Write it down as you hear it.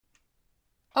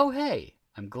Oh, hey!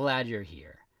 I'm glad you're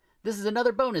here. This is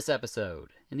another bonus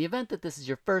episode. In the event that this is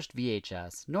your first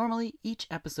VHS, normally each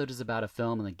episode is about a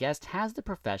film and the guest has the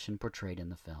profession portrayed in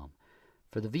the film.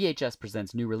 For the VHS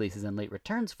Presents New Releases and Late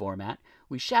Returns format,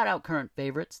 we shout out current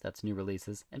favorites, that's new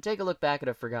releases, and take a look back at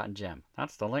a forgotten gem,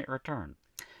 that's the late return.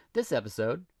 This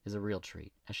episode is a real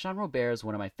treat, as Shawn Robare is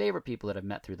one of my favorite people that I've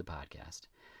met through the podcast.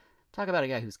 Talk about a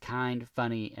guy who's kind,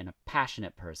 funny, and a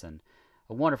passionate person.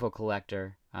 A wonderful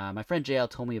collector. My friend JL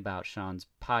told me about Shawn's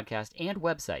podcast and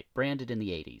website, Branded in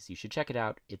the 80s. You should check it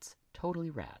out. It's totally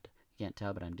rad. You can't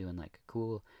tell, but I'm doing like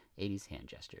cool 80s hand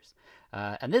gestures.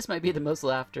 And this might be the most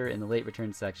laughter in the late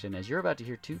return section, as you're about to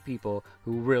hear two people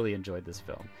who really enjoyed this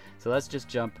film. So let's just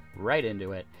jump right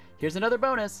into it. Here's another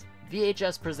bonus.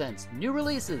 VHS presents new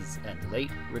releases and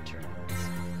late returns.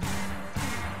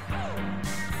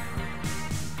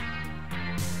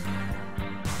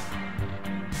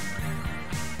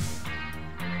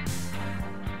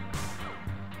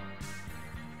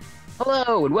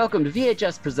 Hello, and welcome to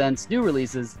VHS Presents New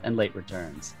Releases and Late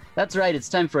Returns. That's right, it's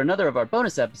time for another of our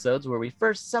bonus episodes where we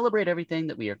first celebrate everything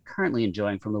that we are currently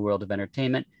enjoying from the world of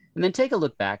entertainment, and then take a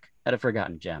look back at a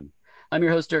forgotten gem. I'm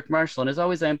your host, Dirk Marshall, and as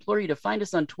always, I implore you to find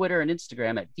us on Twitter and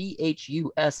Instagram at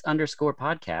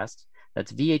VHUS_podcast.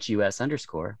 That's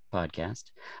VHUS_podcast.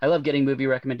 I love getting movie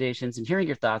recommendations and hearing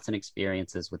your thoughts and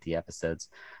experiences with the episodes.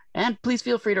 And please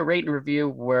feel free to rate and review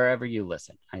wherever you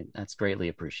listen. That's greatly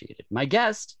appreciated. My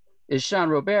guest is Shawn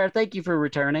Robare. Thank you for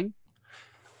returning.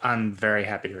 I'm very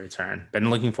happy to return. Been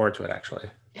looking forward to it, actually.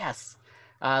 Yes.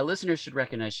 Listeners should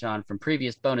recognize Shawn from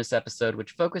previous bonus episode,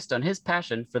 which focused on his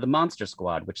passion for the Monster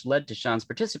Squad, which led to Shawn's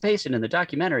participation in the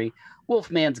documentary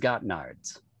Wolfman's Got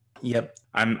Nards. Yep.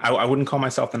 I wouldn't call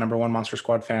myself the number one Monster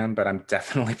Squad fan, but I'm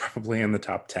definitely probably in the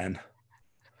top 10.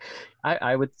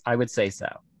 I would say so.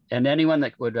 And anyone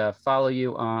that would follow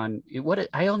you on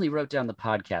I only wrote down the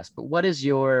podcast, but what is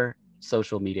your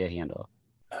social media handle?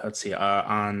 Let's see.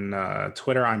 On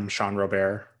Twitter, I'm Shawn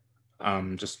Robare,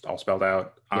 just all spelled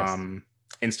out. Yes.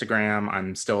 Instagram,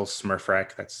 I'm still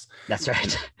Smurfrek. That's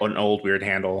right. An old weird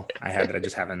handle I had that I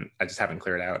just haven't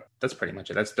cleared out. That's pretty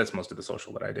much it. That's most of the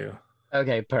social that I do.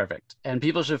 Okay, perfect. And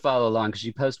people should follow along because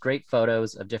you post great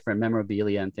photos of different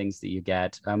memorabilia and things that you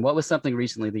get. What was something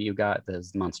recently that you got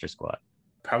this Monster Squad?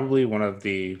 Probably one of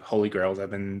the holy grails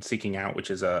I've been seeking out, which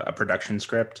is a production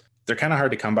script. They're kind of hard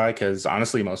to come by because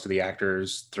honestly, most of the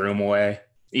actors threw them away.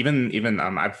 Even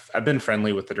I've been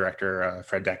friendly with the director,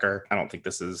 Fred Decker. I don't think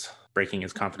this is breaking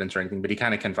his confidence or anything, but he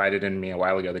kind of confided in me a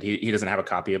while ago that he doesn't have a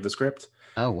copy of the script.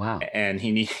 Oh, wow. And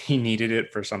he needed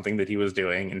it for something that he was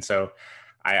doing. And so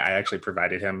I actually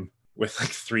provided him with like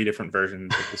 3 different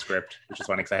versions of the script, which is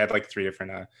funny because I had like 3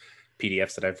 different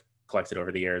PDFs that I've collected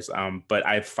over the years. But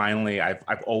I've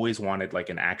always wanted like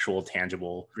an actual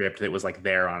tangible script that was like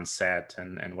there on set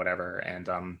and whatever.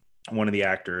 And one of the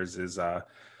actors is a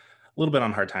little bit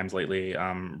on hard times lately.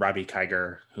 Robbie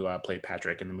Kiger, who played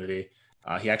Patrick in the movie.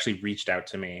 He actually reached out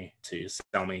to me to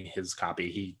sell me his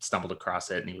copy. He stumbled across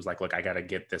it and he was like, look, I got to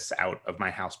get this out of my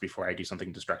house before I do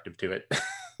something destructive to it.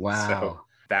 Wow. So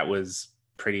that was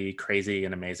pretty crazy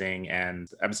and amazing, and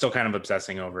I'm still kind of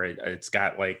obsessing over it. It's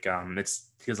got like it's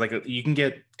because like you can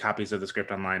get copies of the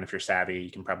script online if you're savvy.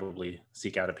 You can probably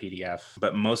seek out a PDF,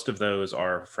 but most of those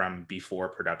are from before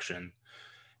production.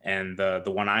 And the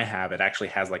one I have, it actually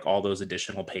has like all those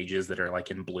additional pages that are like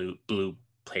in blue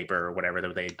paper or whatever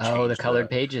that they the colored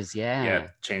pages. Yeah,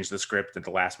 change the script at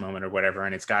the last moment or whatever.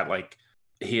 And it's got like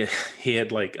he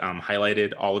had like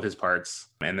highlighted all of his parts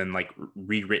and then like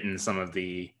rewritten some of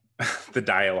the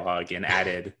dialogue and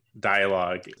added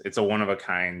dialogue. It's a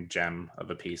one-of-a-kind gem of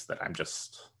a piece that I'm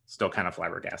just still kind of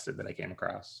flabbergasted that I came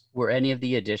across. Were any of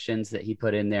the additions that he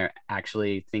put in there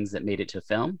actually things that made it to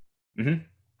film? Mm-hmm.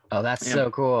 Oh, that's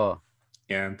so cool.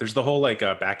 Yeah, there's the whole like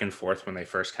back and forth when they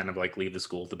first kind of like leave the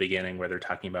school at the beginning where they're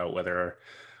talking about whether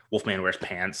Wolfman wears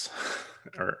pants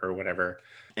or whatever.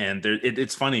 And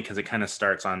it's funny because it kind of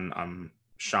starts on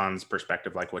Shawn's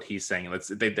perspective, like what he's saying.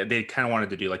 They kind of wanted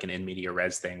to do like an in media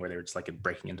res thing where they were just like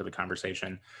breaking into the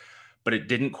conversation, but it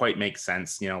didn't quite make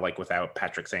sense, like without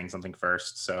Patrick saying something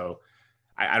first. So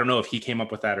I don't know if he came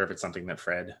up with that or if it's something that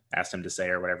Fred asked him to say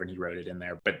or whatever, and he wrote it in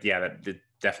there. But yeah, that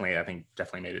definitely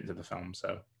made it into the film.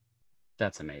 So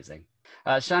that's amazing.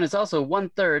 Shawn is also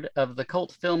 1/3 of the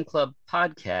Cult Film Club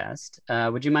podcast.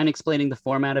 Would you mind explaining the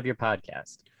format of your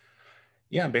podcast?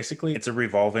 Yeah, basically it's a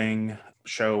revolving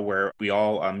show where we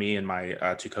all, me and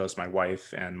my 2 co-hosts, my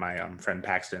wife and my friend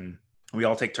Paxton, we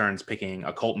all take turns picking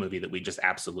a cult movie that we just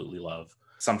absolutely love.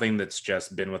 Something that's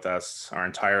just been with us our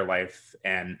entire life.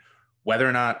 And whether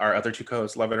or not our other 2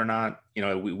 co-hosts love it or not,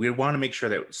 we want to make sure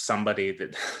that somebody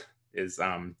that is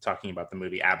talking about the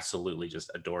movie, absolutely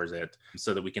just adores it,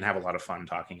 so that we can have a lot of fun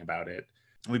talking about it.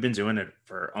 We've been doing it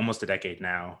for almost a decade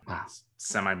now, Wow.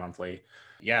 semi-monthly.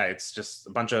 Yeah, it's just a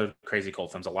bunch of crazy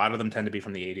cult films. A lot of them tend to be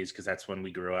from the 80s because that's when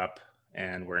we grew up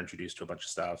and were introduced to a bunch of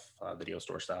stuff, video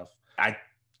store stuff. I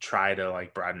try to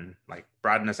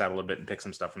broaden us out a little bit and pick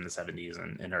some stuff from the 70s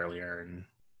and earlier.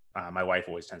 And my wife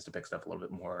always tends to pick stuff a little bit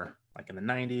more like in the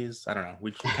 90s. I don't know.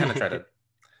 We kind of try to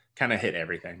kind of hit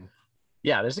everything.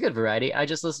 Yeah, there's a good variety. I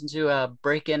just listened to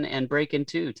Breakin' and Breakin'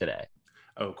 2 today.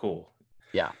 Oh, cool.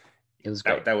 Yeah, it was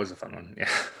great. That was a fun one. Yeah.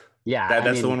 Yeah.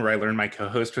 That's the one where I learned my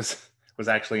co-host was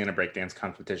actually in a breakdance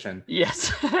competition.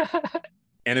 Yes.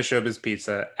 And a Showbiz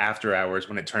Pizza after hours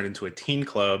when it turned into a teen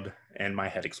club, and my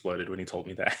head exploded when he told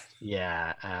me that.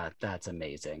 Yeah, that's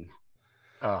amazing.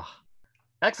 Oh,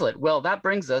 excellent. Well, that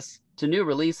brings us to new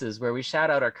releases where we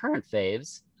shout out our current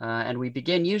faves, and we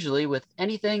begin usually with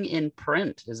anything in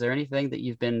print. Is there anything that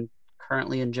you've been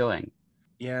currently enjoying?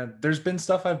 Yeah, there's been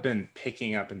stuff I've been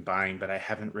picking up and buying, but I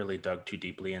haven't really dug too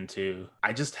deeply into.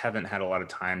 I just haven't had a lot of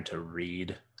time to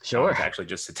read. Sure. To actually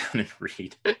just sit down and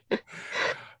read.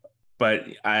 But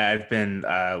I've been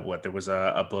there was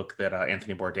a book that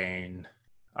Anthony Bourdain,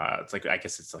 it's like, I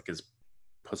guess it's like his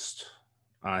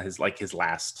his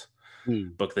last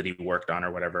book that he worked on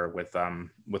or whatever with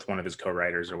one of his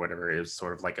co-writers or whatever. It was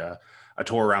sort of like a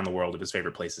tour around the world of his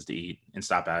favorite places to eat and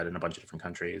stop at in a bunch of different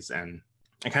countries. And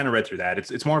I kind of read through that.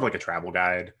 It's more of like a travel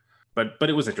guide, but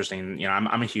it was interesting. You know,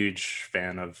 I'm a huge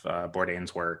fan of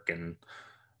Bourdain's work, and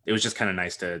it was just kind of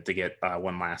nice to get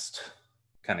one last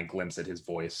kind of glimpse at his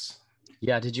voice.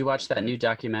 Yeah, did you watch that new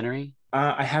documentary?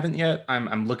 I haven't yet.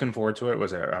 I'm looking forward to it.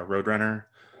 Was it Roadrunner?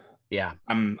 Yeah.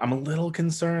 I'm a little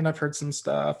concerned. I've heard some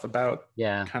stuff about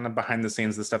kind of behind the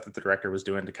scenes, the stuff that the director was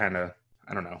doing to kind of,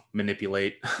 I don't know,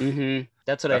 manipulate. Mm-hmm.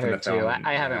 That's what I heard too.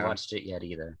 I haven't watched it yet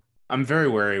either. I'm very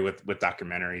wary with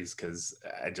documentaries because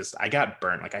I got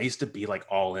burnt. Like I used to be like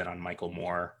all in on Michael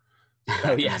Moore back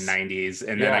in the 90s,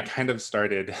 and then I kind of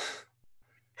started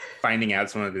finding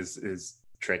out some of his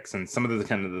tricks and some of the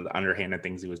kind of the underhanded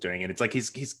things he was doing, and it's like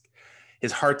he's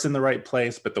his heart's in the right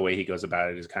place, but the way he goes about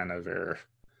it is kind of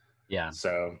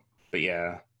so. But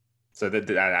yeah, so that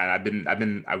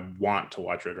I want to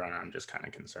watch Roadrunner. I'm just kind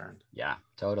of concerned. Yeah,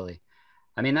 totally.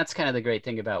 I mean, that's kind of the great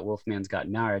thing about Wolfman's Got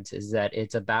Nards is that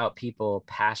it's about people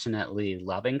passionately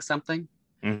loving something.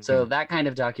 Mm-hmm. So that kind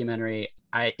of documentary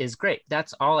is great.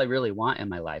 That's all I really want in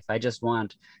my life. I just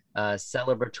want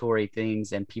celebratory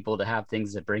things and people to have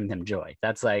things that bring them joy.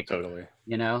 That's like, totally,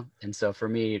 you know? And so for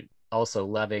me, also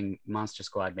loving Monster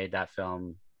Squad made that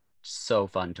film so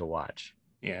fun to watch.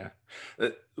 Yeah.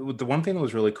 The one thing that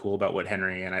was really cool about what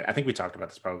Henry, and I think we talked about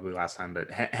this probably last time, but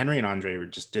Henry and Andre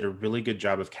just did a really good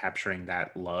job of capturing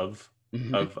that love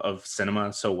of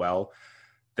cinema so well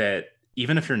that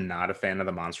even if you're not a fan of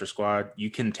the Monster Squad,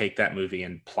 you can take that movie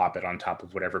and plop it on top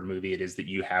of whatever movie it is that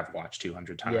you have watched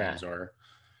 200 times or,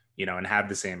 you know, and have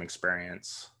the same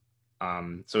experience.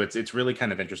 So it's really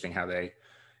kind of interesting how they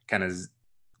kind of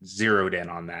zeroed in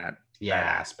on that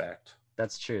aspect.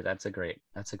 That's true. That's a great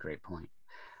point.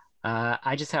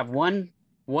 I just have one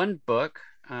book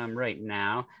right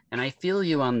now, and I feel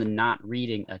you on the not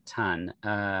reading a ton.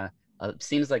 It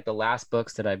seems like the last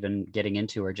books that I've been getting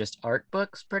into are just art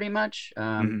books pretty much.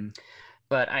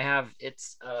 But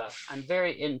I'm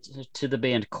very into the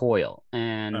band Coil,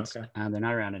 and they're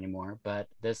not around anymore, but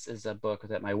this is a book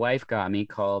that my wife got me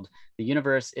called The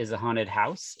Universe is a Haunted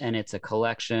House, and it's a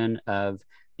collection of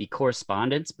the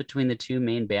correspondence between the two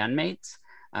main bandmates,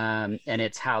 and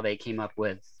it's how they came up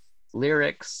with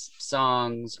lyrics,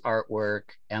 songs, artwork,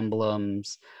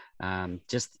 emblems,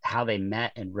 just how they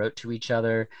met and wrote to each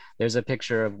other. There's a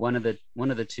picture of one of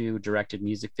the two directed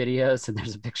music videos, and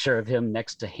there's a picture of him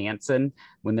next to Hanson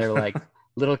when they're like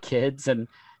little kids. And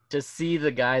to see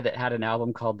the guy that had an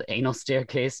album called The Anal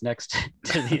Staircase next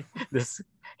to this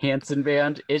Hanson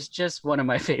band is just one of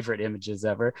my favorite images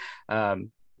ever. And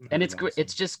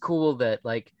it's just cool that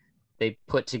like they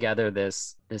put together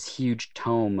this huge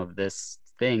tome of this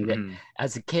thing that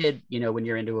as a kid, you know, when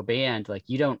you're into a band, like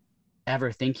you don't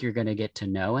ever think you're going to get to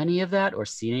know any of that or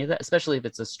see any of that, especially if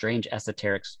it's a strange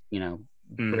esoteric, you know,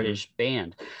 British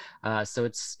band. So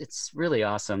it's really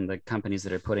awesome, the companies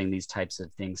that are putting these types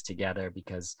of things together,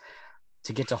 because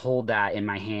to get to hold that in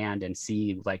my hand and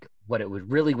see like what it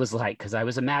really was like, because I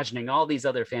was imagining all these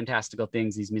other fantastical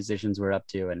things these musicians were up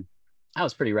to, and I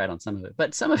was pretty right on some of it,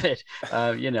 but some of it,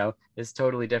 you know, is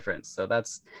totally different. So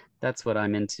that's what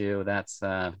I'm into. That's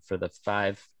for the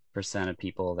 5% of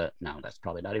people that's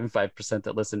probably not even 5%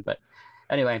 that listen. But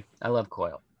anyway, I love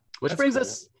Coil, which brings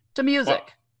us to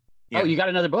music. Well, you got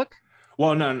another book?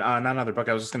 Well, no, not another book.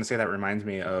 I was just going to say that reminds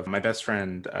me of my best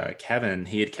friend, Kevin.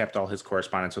 He had kept all his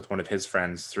correspondence with one of his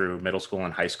friends through middle school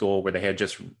and high school, where they had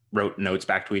just wrote notes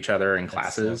back to each other in That's so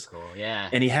classes. cool. Yeah.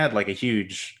 And he had like a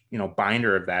huge,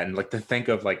 binder of that. And like to think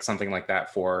of like something like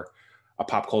that for a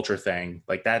pop culture thing,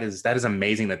 like that is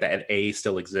amazing that that A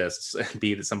still exists, and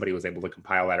B that somebody was able to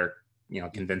compile that or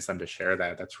convince them to share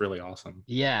that. That's really awesome.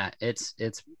 Yeah, it's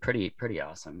pretty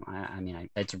awesome. I mean,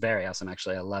 it's very awesome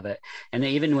actually. I love it. And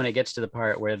even when it gets to the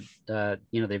part where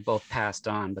they've both passed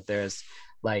on, but there's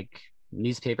like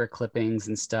newspaper clippings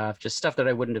and stuff, just stuff that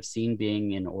I wouldn't have seen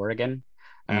being in Oregon,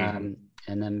 Hmm. um,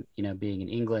 and then being in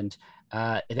England,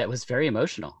 that was very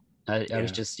emotional. I was Yeah.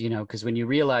 just because when you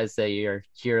realize that your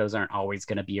heroes aren't always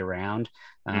going to be around,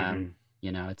 Hmm.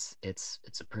 it's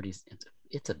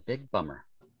a big bummer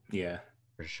Yeah.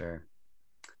 for sure.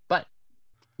 But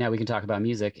now we can talk about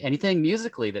music. Anything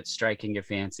musically that's striking your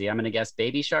fancy? I'm going to guess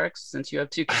Baby Sharks since you have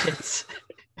two kids.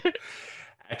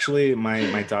 Actually,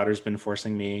 my daughter's been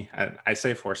forcing me. I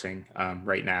say forcing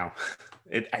right now.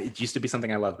 It used to be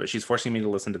something I loved, but she's forcing me to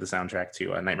listen to the soundtrack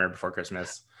to Nightmare Before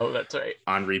Christmas Oh, that's right.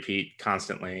 on repeat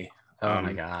constantly. Oh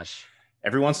my gosh.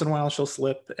 Every once in a while, she'll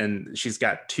slip, and she's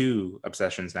got two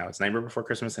obsessions now. It's Nightmare Before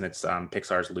Christmas, and it's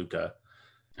Pixar's Luca.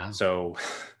 Oh, So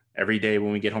every day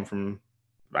when we get home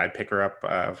I pick her up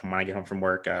from when I get home from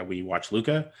work. We watch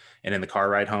Luca, and in the car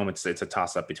ride home, it's a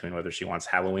toss up between whether she wants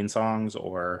Halloween songs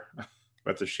or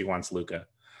whether she wants Luca.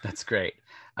 that's great.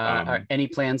 Are Um, any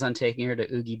plans on taking her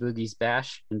to Oogie Boogie's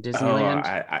Bash in oh,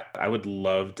 Disneyland? I would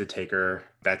love to take her.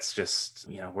 That's just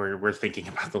we're thinking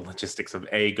about the logistics of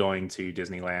going to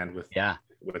Disneyland Yeah,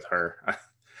 with her.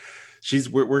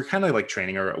 We're kind of like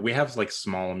training her. We have like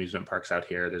small amusement parks out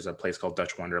here. There's a place called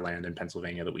Dutch Wonderland in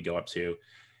Pennsylvania that we go up to,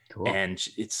 cool. and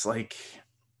it's like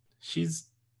she's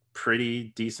pretty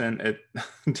decent at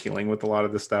dealing with a lot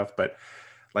of the stuff. But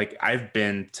like I've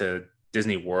been to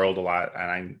Disney World a lot,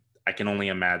 and I can only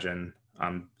imagine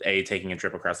taking a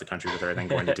trip across the country with her, then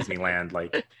going to Disneyland.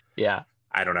 Like Yeah.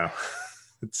 I don't know,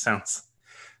 it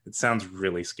sounds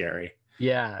really scary.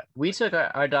 Yeah. We took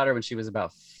our daughter when she was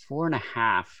about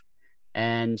 4.5,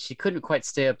 and she couldn't quite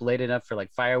stay up late enough for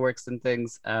like fireworks and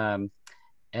things.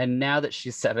 And now that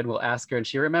she's 7, we'll ask her, and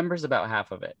she remembers about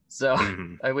half of it. So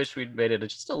Hmm. I wish we'd made it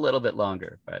just a little bit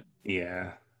longer, but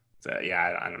Yeah. So,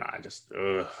 yeah, I don't know. I just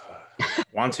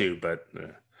want to, but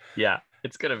yeah,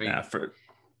 it's gonna nah, be for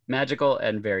magical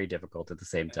and very difficult at the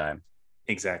same time.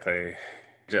 exactly.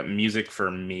 Music for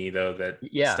me though, that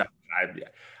Yeah. stuff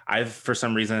I've for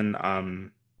some reason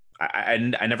I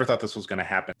never thought this was going to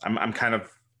happen. I'm kind of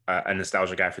a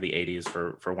nostalgia guy for the 80s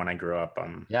for when I grew up.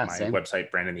 Yeah, My same.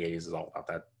 website brand in the 80s is all about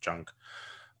that junk.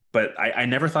 But I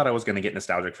never thought I was going to get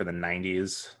nostalgic for the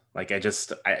 90s. Like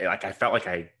I felt like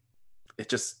I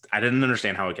didn't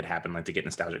understand how it could happen, like to get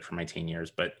nostalgic for my teen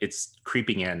years, but it's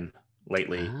creeping in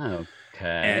lately. Okay.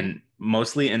 And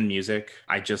mostly in music,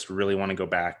 I just really want to go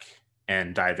back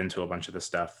and dive into a bunch of the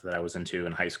stuff that I was into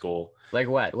in high school. Like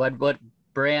what? What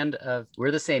brand of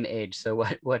we're the same age, so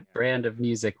what brand of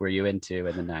music were you into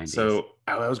in the 90s? So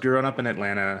I was growing up in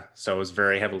Atlanta, so I was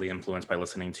very heavily influenced by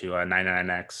listening to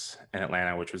 99X in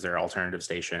Atlanta, which was their alternative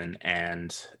station,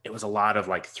 and it was a lot of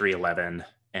like 311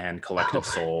 and Collective Oh,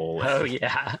 Soul, oh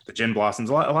yeah. the Gin Blossoms,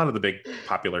 a lot of the big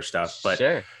popular stuff. But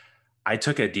Sure. I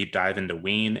took a deep dive into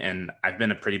Ween, and I've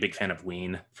been a pretty big fan of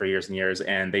Ween for years and years.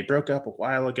 And they broke up a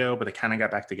while ago, but they kind of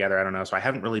got back together. I don't know, so I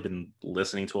haven't really been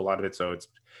listening to a lot of it. So it's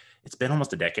been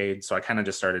almost a decade. So I kind of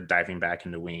just started diving back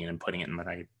into Ween and putting it in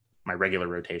my regular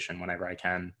rotation whenever I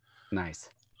can. Nice.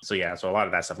 So yeah, so a lot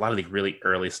of that stuff, a lot of the really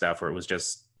early stuff where it was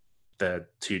just the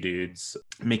two dudes,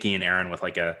 Mickey and Aaron, with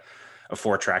like a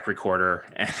 4-track recorder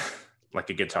and like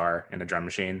a guitar and a drum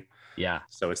machine. Yeah.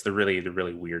 So it's the really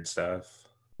weird stuff.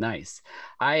 Nice.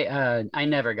 I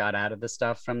never got out of the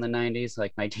stuff from the 90s.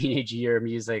 Like my teenage year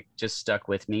music just stuck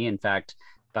with me. In fact,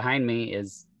 behind me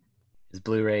is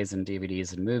Blu-rays and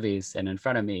DVDs and movies, and in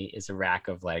front of me is a rack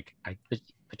of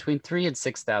between 3 and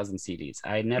 6,000 CDs.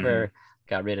 I Hmm. never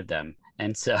got rid of them.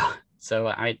 And so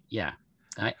I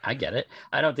get it.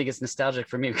 I don't think it's nostalgic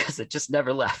for me because it just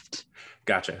never left.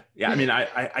 Gotcha. Yeah, I mean,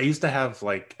 I used to have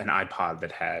like an iPod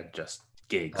that had Oh, just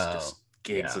gigs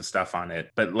yeah. of stuff on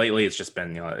it, but lately it's just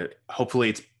been,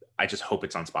 hopefully I just hope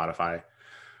it's on Spotify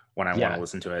when I want to Yeah.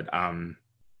 listen to it.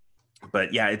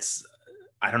 But yeah,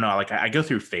 I don't know, like I go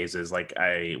through phases. Like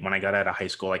when I got out of high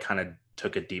school, I kind of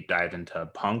took a deep dive into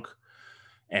punk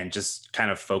and just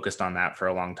kind of focused on that for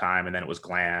a long time, and then it was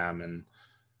glam and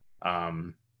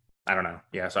um, I don't know.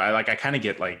 Yeah, so I kind of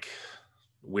get like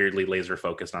weirdly laser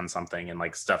focused on something, and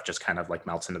like stuff just kind of like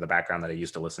melts into the background that I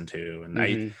used to listen to, and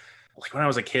I Hmm. like when I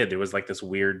was a kid, there was like this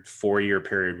weird 4-year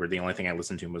period where the only thing I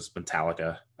listened to was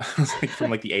Metallica. It was like from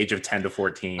like the age of 10 to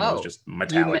 14, it was Oh, just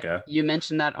Metallica. you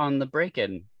mentioned that on the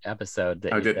break-in episode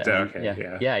that Oh, you did okay, yeah,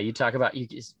 yeah. yeah, you talk about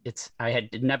it's I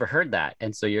had never heard that,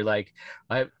 and so you're like,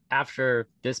 after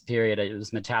this period it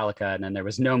was Metallica, and then there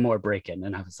was no more break-in,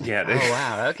 and I was like, Yeah, oh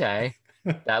wow, okay,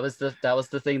 that was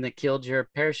the thing that killed your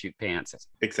parachute pants.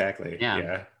 exactly. Yeah,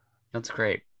 Yeah. that's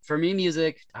great. For me,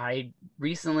 music,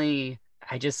 recently,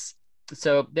 I just,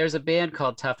 so there's a band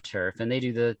called Tough Turf, and they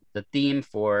do the theme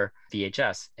for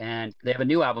VHS. And they have a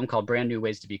new album called Brand New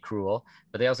Ways to Be Cruel,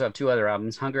 but they also have two other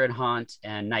albums, Hunger and Haunt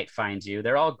and Night Finds You.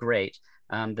 They're all great.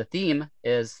 The theme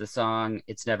is the song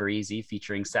It's Never Easy,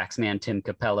 featuring saxman Tim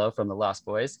Capello from the Lost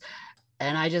Boys,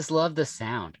 and I just love the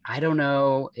sound. I don't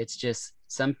know, it's just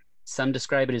some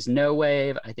describe it as no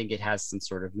wave. I think it has some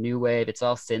sort of new wave. It's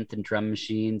all synth and drum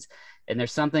machines, and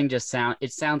there's something just sound.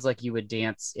 It sounds like you would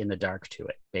dance in the dark to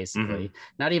it, basically. Hmm.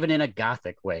 Not even in a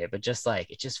gothic way, but just like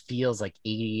it just feels like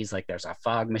 80s. Like there's a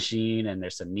fog machine and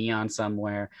there's some neon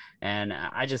somewhere, and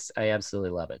I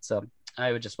absolutely love it. So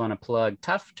I would just want to plug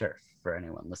Tough Turf for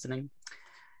anyone listening.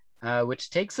 Which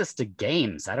takes us to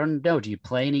games. I don't know. Do you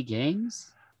play any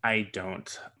games? I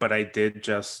don't, but I did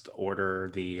just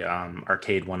order the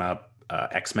arcade one up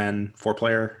X-Men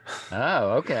 4-player. Oh,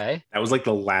 okay. That was like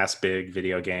the last big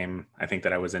video game I think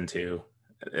that I was into.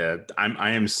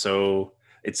 I am so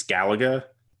it's Galaga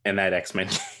and that X-Men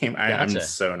game. I'm Gotcha.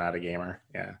 so not a gamer.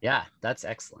 Yeah, Yeah, that's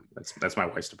excellent. that's my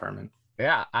wife's department.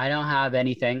 Yeah, I don't have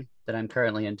anything that I'm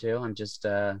currently into. I'm just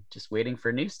waiting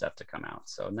for new stuff to come out.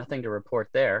 So nothing to report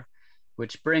there.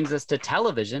 Which brings us to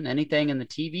television. Anything in the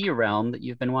TV realm that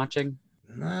you've been watching?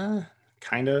 Nah,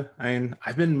 kind of. I mean,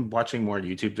 I've been watching more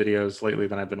YouTube videos lately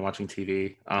than I've been watching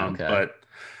TV. Okay. But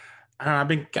I don't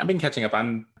know, I've been catching up.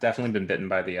 I'm definitely been bitten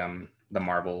by the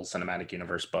Marvel Cinematic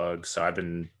Universe bug. So I've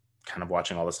been kind of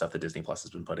watching all the stuff that Disney Plus has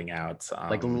been putting out.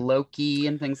 Like Loki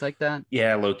and things like that?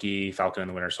 Yeah, Loki, Falcon and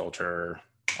the Winter Soldier,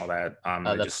 all that.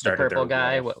 They just The started purple their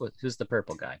guy. role. Who's the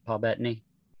purple guy? Paul Bettany?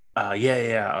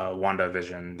 Yeah.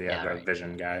 WandaVision, Yeah, the right.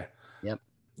 Vision guy. Yep.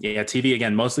 Yeah, TV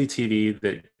again, mostly TV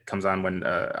that comes on when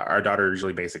our daughter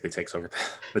usually basically takes over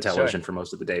the Sure. television for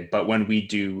most of the day. But when we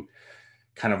do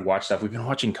kind of watch stuff, we've been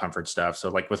watching comfort stuff. So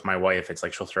like with my wife, it's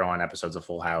like she'll throw on episodes of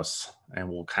Full House and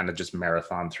we'll kind of just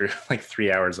marathon through like 3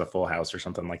 hours of Full House or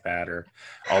something like that. Or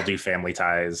I'll do Family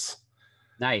Ties.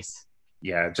 Nice.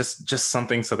 Yeah, just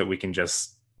something so that we can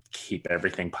just keep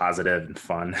everything positive and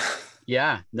fun.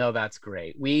 Yeah, no, that's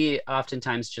great. We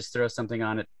oftentimes just throw something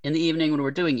on it in the evening when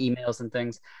we're doing emails and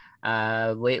things.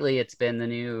 Lately, it's been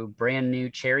the brand new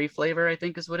cherry flavor, I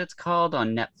think is what it's called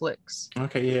on Netflix.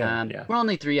 Okay, yeah. We're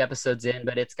only 3 episodes in,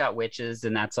 but it's got witches,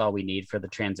 and that's all we need for the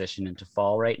transition into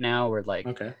fall right now. We're like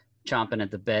Okay. chomping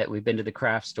at the bit. We've been to the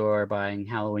craft store buying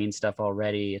Halloween stuff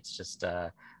already. It's just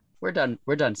we're done.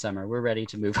 We're done summer. We're ready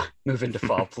to move into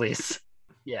fall, please.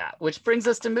 Yeah, which brings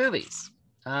us to movies.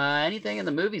 Anything in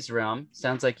the movies realm?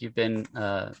 Sounds like you've been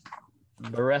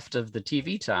bereft of the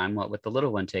TV time, what with the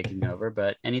little one taking over.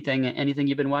 But anything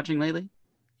you've been watching lately?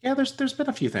 Yeah, there's been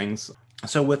a few things.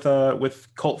 So with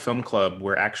Cult Film Club,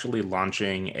 we're actually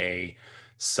launching a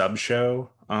sub show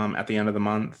at the end of the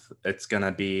month. It's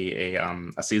gonna be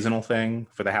a seasonal thing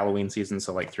for the Halloween season,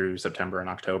 so like through September and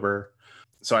October.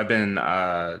 So I've been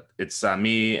it's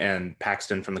me and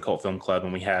Paxton from the Cult Film Club,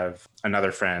 and we have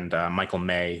another friend, Michael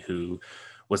May, who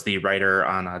was the writer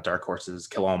on Dark Horse's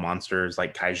Kill All Monsters,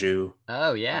 like kaiju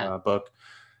Oh yeah, book.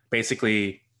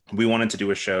 Basically, we wanted to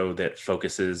do a show that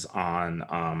focuses on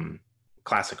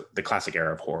the classic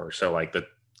era of horror. So like the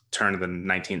turn of the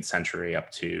 19th century up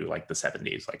to like the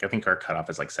 70s. Like I think our cutoff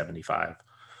is like 75.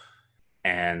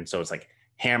 And so it's like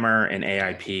Hammer and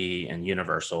AIP and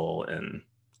Universal and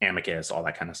Amicus, all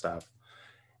that kind of stuff.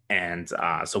 And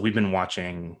so we've been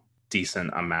watching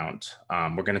decent amount.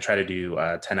 We're going to try to do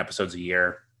 10 episodes a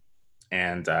year.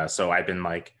 And so I've been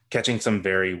like catching some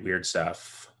very weird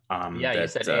stuff. Yeah, you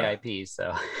said AIP,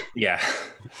 so Yeah.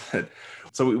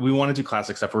 So we want to do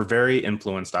classic stuff. We're very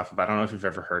influenced off of, I don't know if you've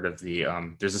ever heard of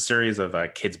there's a series of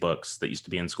kids books that used to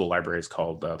be in school libraries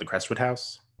called The Crestwood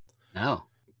House. no.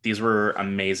 These were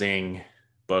amazing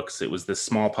books. It was this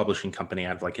small publishing company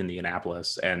out of like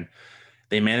Indianapolis, and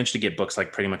they managed to get books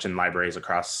like pretty much in libraries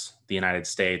across the United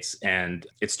States. And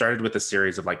it started with a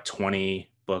series of like 20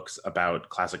 books about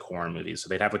classic horror movies. So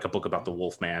they'd have like a book about the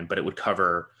Wolfman, but it would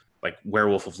cover like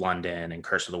Werewolf of London and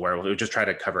Curse of the Werewolf. It would just try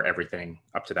to cover everything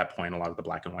up to that point, a lot of the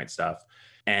black and white stuff.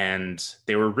 And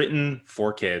they were written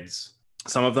for kids.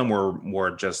 Some of them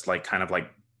were just like kind of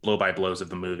like blow by blows of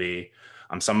the movie.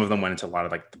 Some of them went into a lot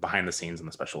of like the behind the scenes and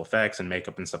the special effects and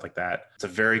makeup and stuff like that. It's a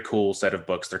very cool set of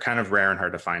books. They're kind of rare and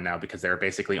hard to find now because they're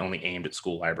basically only aimed at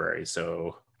school libraries.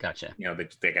 So, Gotcha.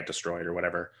 they get destroyed or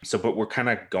whatever. So, but we're kind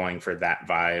of going for that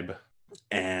vibe.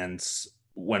 And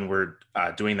when we're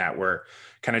doing that, we're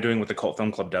kind of doing what the Cult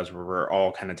Film Club does, where we're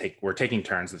all kind of we're taking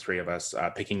turns, the three of us,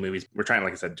 picking movies. We're trying,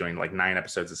 like I said, doing like 9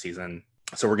 episodes a season.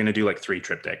 So we're going to do like 3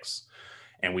 triptychs,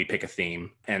 and we pick a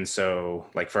theme. And so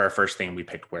like for our first theme, we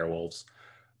picked werewolves.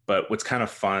 But what's kind of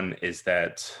fun is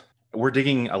that we're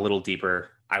digging a little deeper,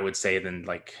 I would say, than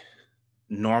like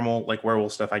normal like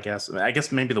werewolf stuff, I guess.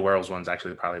 Maybe the werewolves one's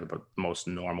actually probably the most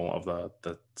normal of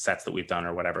the sets that we've done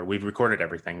or whatever. We've recorded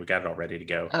everything. We got it all ready to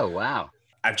go. Oh, wow.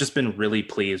 I've just been really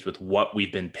pleased with what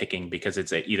we've been picking because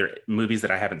it's either movies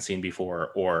that I haven't seen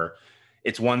before or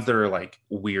it's ones that are like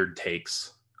weird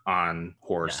takes on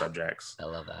horror subjects. I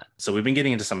love that. So we've been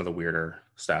getting into some of the weirder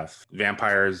stuff.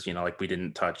 Vampires, like we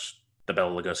didn't touch the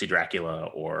Bela Lugosi Dracula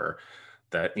or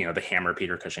the Hammer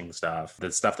Peter Cushing stuff.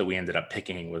 The stuff that we ended up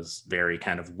picking was very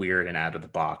kind of weird and out of the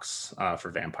box for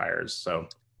vampires. So.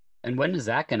 And when is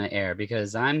that going to air?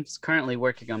 Because I'm currently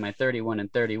working on my 31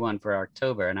 and 31 for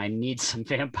October, and I need some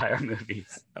vampire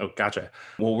movies. Oh, gotcha.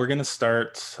 Well, we're going to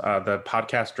start, the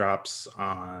podcast drops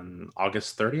on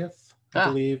August 30th, I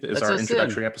believe, is our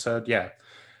introductory episode. Yeah.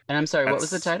 And I'm sorry, what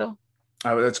was the title?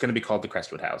 It's going to be called The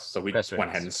Crestwood House. So we went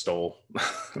ahead and stole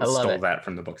that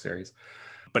from the book series.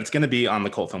 But it's going to be on the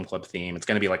Cult Film Club theme. It's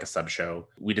going to be like a sub show.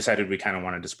 We decided we kind of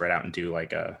wanted to spread out and do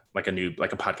like a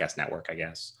podcast network, I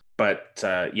guess. But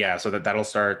so that'll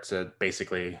start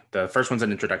basically the first one's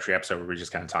an introductory episode where we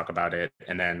just kind of talk about it.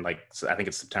 And then I think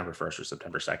it's September 1st or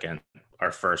September 2nd,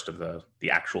 our first of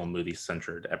the actual movie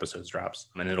centered episodes drops.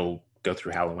 And it'll go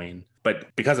through Halloween.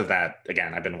 But because of that,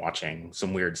 again, I've been watching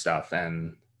some weird stuff.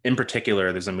 And in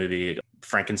particular, there's a movie,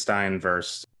 Frankenstein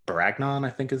versus Baragnon, I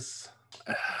think is...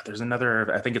 there's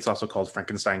another, I think it's also called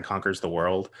Frankenstein Conquers the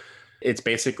World. It's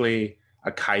basically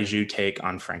a kaiju take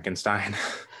on Frankenstein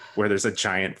where there's a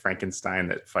giant Frankenstein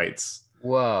that fights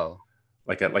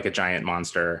like a giant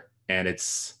monster. And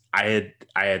I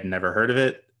had never heard of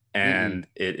it. And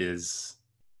it is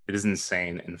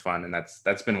insane and fun. And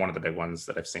that's been one of the big ones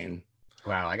that I've seen.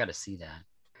 Wow, I got to see that.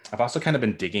 I've also kind of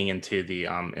been digging into the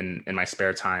in my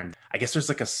spare time. I guess there's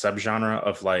like a subgenre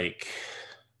of like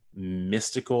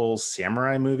mystical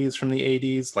samurai movies from the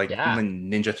 80s, like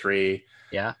Ninja 3,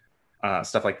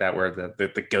 stuff like that, where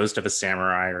the ghost of a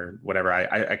samurai or whatever.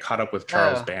 I caught up with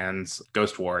Charles Band's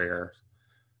Ghost Warrior.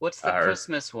 What's the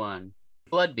Christmas one?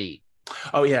 Bloodbeat.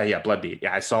 Oh yeah, Bloodbeat.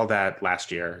 Yeah, I saw that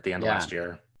last year, at the end of last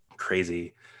year.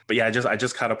 Crazy. But yeah, I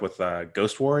just caught up with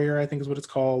Ghost Warrior, I think is what it's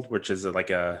called, which is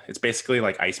it's basically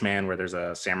like Iceman, where there's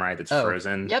a samurai that's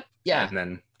frozen. Yep. Yeah. And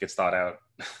then gets thawed out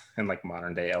in like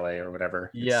modern day LA or whatever.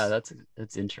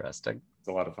 That's interesting. It's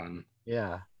a lot of fun.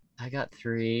 Yeah. I got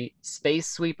 3. Space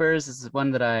Sweepers is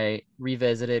one that I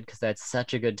revisited because I had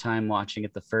such a good time watching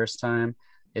it the first time.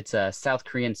 It's a South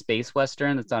Korean space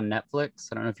western that's on Netflix.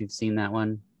 I don't know if you've seen that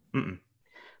one. Mm-mm.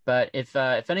 But if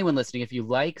anyone listening, if you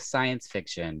like science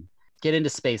fiction, get into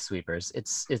Space Sweepers.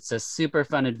 It's a super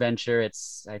fun adventure.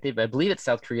 I believe it's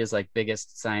South Korea's like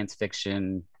biggest science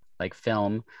fiction like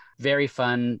film. Very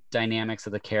fun dynamics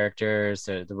of the characters.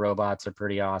 The robots are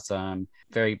pretty awesome.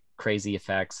 Very crazy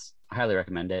effects. I highly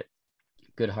recommend it.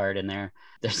 Good heart in there.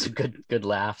 There's some good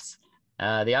laughs.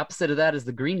 The opposite of that is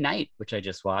The Green Knight, which I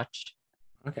just watched.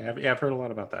 Okay, I've heard a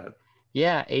lot about that.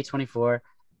 Yeah, A24.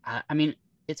 I mean,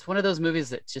 it's one of those movies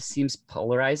that just seems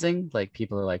polarizing. Like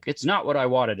people are like, it's not what I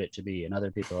wanted it to be. And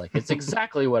other people are like, it's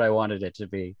exactly what I wanted it to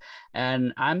be.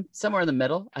 And I'm somewhere in the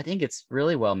middle. I think it's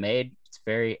really well made. It's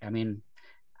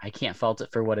I can't fault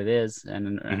it for what it is.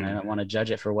 And I don't want to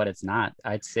judge it for what it's not.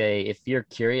 I'd say if you're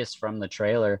curious from the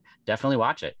trailer, definitely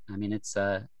watch it. I mean, it's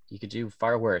you could do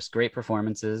far worse. Great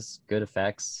performances, good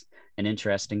effects, an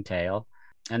interesting tale.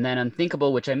 And then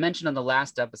Unthinkable, which I mentioned on the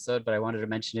last episode, but I wanted to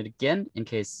mention it again in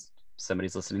case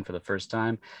somebody's listening for the first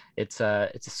time. It's a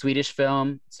Swedish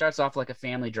film. It starts off like a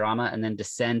family drama and then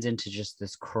descends into just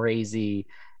this crazy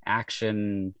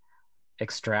action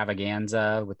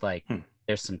extravaganza with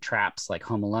there's some traps like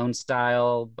Home Alone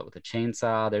style, but with a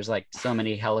chainsaw. There's like so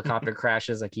many helicopter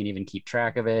crashes, I can't even keep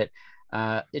track of it.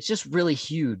 It's just really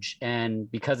huge. And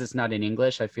because it's not in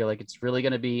English, I feel like it's really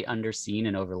going to be underseen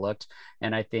and overlooked.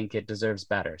 And I think it deserves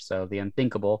better. So The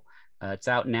Unthinkable, it's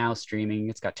out now streaming.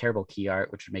 It's got terrible key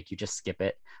art, which would make you just skip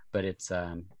it. But it's,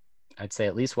 I'd say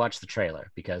at least watch the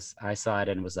trailer because I saw it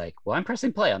and was like, well, I'm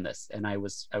pressing play on this. And I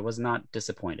was not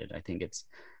disappointed. I think it's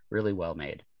really well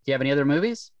made. Do you have any other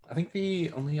movies? I think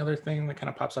the only other thing that kind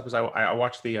of pops up is I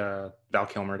watched the Val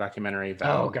Kilmer documentary.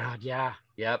 Val. Oh God, yeah,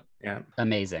 yep, yeah,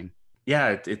 amazing.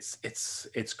 Yeah,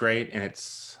 it's great, and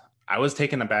it's I was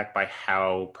taken aback by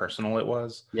how personal it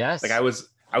was. Like Yes.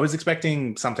 I was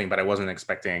expecting something, but I wasn't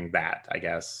expecting that, I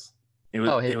guess.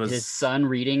 Oh, It his was son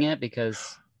reading it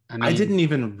because I I mean, didn't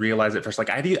even realize at first. Like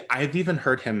I've even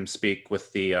heard him speak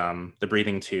with the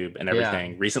breathing tube and yeah,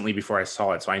 everything recently before I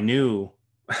saw it. So I knew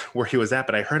where he was at,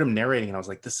 but I heard him narrating and I was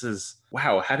like, this is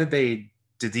wow, how did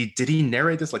he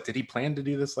narrate this? Like did he plan to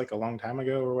do this like a long time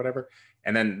ago or whatever?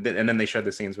 And then they showed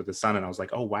the scenes with his son and I was like,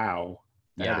 "Oh wow,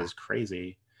 that yeah, is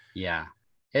crazy." yeah.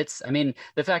 It's, I mean,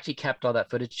 the fact he kept all that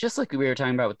footage, just like we were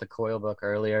talking about with the Coil book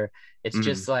earlier, it's Mhm.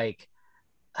 just like,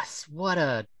 what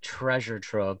a treasure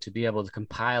trove to be able to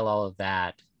compile all of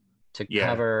that to Yeah.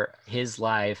 cover his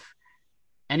life.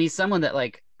 And he's someone that,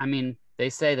 like, I mean, they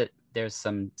say that there's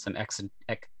some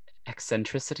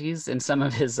eccentricities in some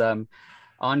of his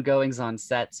ongoings on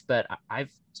sets, but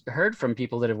I've heard from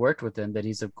people that have worked with him that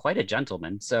he's quite a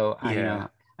gentleman. So I, Yeah.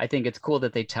 I think it's cool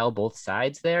that they tell both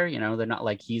sides there. They're not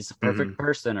like he's a perfect Mhm.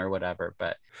 person or whatever,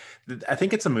 but I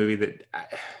think it's a movie that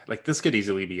like this could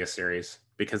easily be a series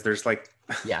because there's like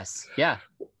yes, yeah,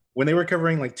 when they were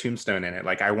covering like Tombstone in it,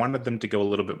 like I wanted them to go a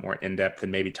little bit more in depth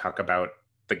and maybe talk about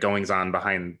the goings on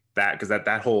behind that because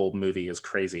that whole movie is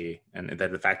crazy and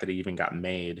the fact that it even got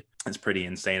made is pretty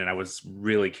insane and I was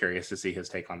really curious to see his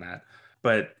take on that.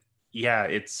 But yeah,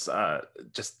 it's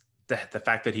just the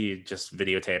fact that he just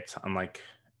videotaped on like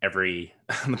every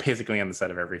basically on the set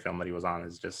of every film that he was on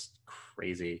is just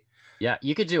crazy. yeah.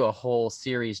 You could do a whole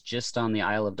series just on the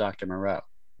Isle of Dr. Moreau.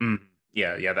 Mm,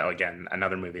 yeah, yeah. That again,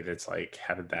 another movie that's like,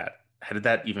 how did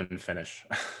that even finish?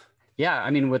 Yeah, I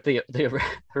mean, with the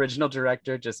original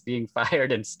director just being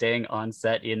fired and staying on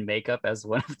set in makeup as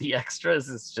one of the extras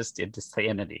is just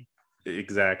insanity.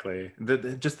 Exactly.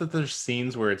 Just that there's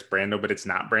scenes where it's Brando, but it's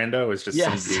not Brando. It's just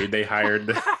some Yes. dude they hired.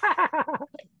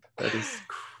 That is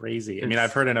crazy. I mean, I've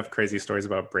It's heard enough crazy stories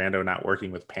about Brando not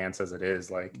working with pants as it is.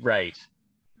 Like, right.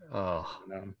 Oh,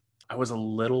 you know, I was a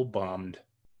little bummed,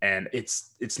 and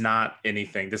it's not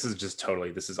anything. This is just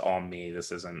totally. This is all me.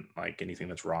 This isn't like anything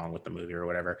that's wrong with the movie or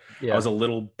whatever. I yeah. was a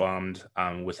little bummed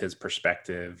with his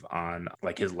perspective on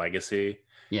like his legacy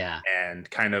Yeah. and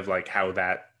kind of like how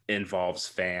that involves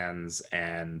fans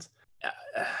and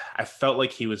I felt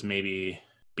like he was maybe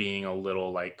being a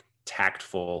little like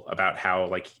tactful about how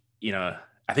like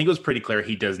I think it was pretty clear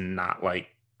he does not like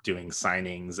doing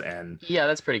signings and Yeah,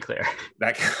 that's pretty clear.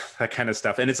 that that kind of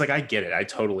stuff. And it's like I get it. I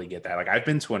totally get that. Like I've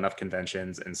been to enough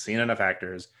conventions and seen enough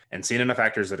actors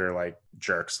that are like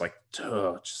jerks, like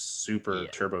just super Yeah.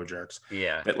 turbo jerks.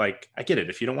 Yeah. But like I get it.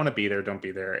 If you don't want to be there, don't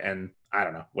be there. And I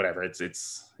don't know, whatever. It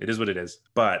is what it is.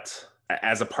 But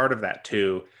as a part of that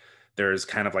too, there's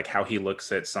kind of like how he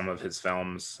looks at some of his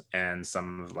films and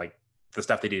some of like the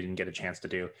stuff that he didn't get a chance to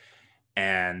do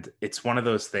and it's one of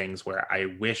those things where I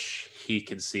wish he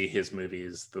could see his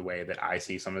movies the way that I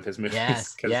see some of his movies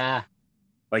Yes. because Yeah.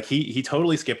 like he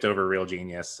totally skipped over Real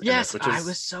Genius in this, Yes, which I was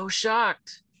is so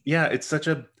shocked. yeah, it's such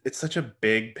a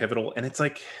big pivotal and it's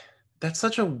like that's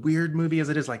such a weird movie as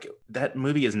it is. Like that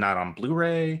movie is not on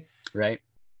Blu-ray. Right.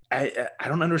 I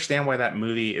don't understand why that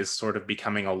movie is sort of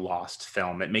becoming a lost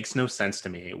film. It makes no sense to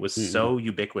me. It was Mm-mm. so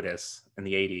ubiquitous in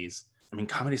the 80s. I mean,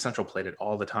 Comedy Central played it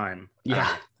all the time. I don't Yeah.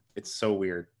 know. It's so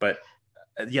weird. But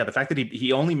yeah, the fact that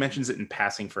he only mentions it in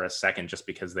passing for a second just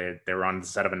because they were on the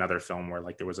set of another film where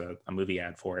like there was a movie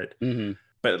ad for it. Hmm.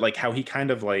 But like how he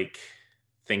kind of like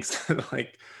thinks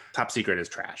like Top Secret is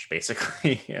trash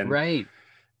basically Right.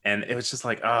 and it was just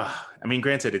like I mean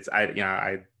granted it's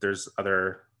I there's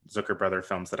other Zucker brother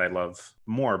films that I love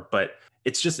more but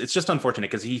it's just unfortunate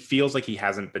because he feels like he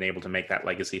hasn't been able to make that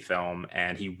legacy film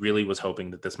and he really was hoping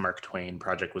that this Mark Twain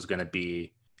project was going to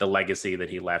be the legacy that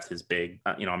he left his big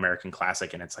American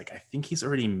classic and it's like I think he's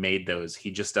already made those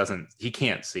he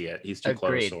can't see it he's too close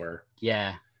Agreed. or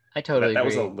Yeah. I totally that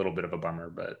was a agree. little bit of a bummer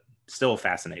but still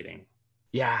fascinating.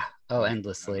 Yeah. Oh, Um,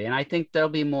 endlessly. And I think there'll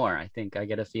be more. I think I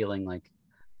get a feeling like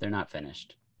they're not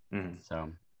finished. mhm.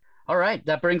 So, all right.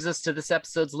 That brings us to this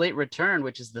episode's late return,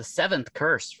 which is the seventh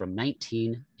curse from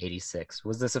 1986.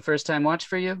 Was this a first time watch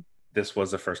for you? This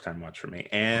was a first time watch for me,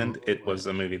 and it Good. was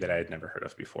a movie that I had never heard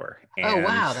of before. Oh, And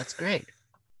wow. That's great.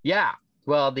 Yeah.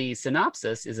 Well, the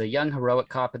synopsis is a young heroic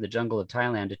cop in the jungle of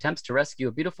Thailand attempts to rescue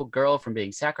a beautiful girl from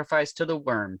being sacrificed to the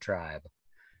worm tribe.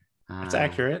 that's Uh,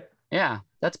 accurate. yeah,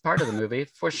 that's part of the movie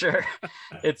for sure.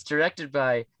 It's directed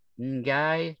by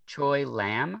Ngai Choi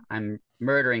Lam. I'm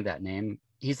murdering that name.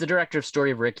 He's the director of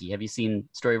Story of Ricky. Have you seen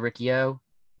Story of Ricky O?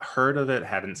 Heard of it,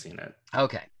 haven't seen it.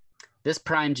 Okay. This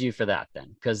primed you for that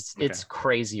then, because Okay. it's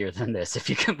crazier than this, if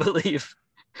you can believe.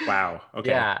 Wow. Okay.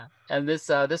 Yeah, and this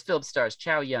film stars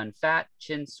Chow Yun Fat,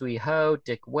 Chin Sui Ho,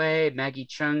 Dick Wei, Maggie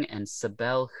Chung, and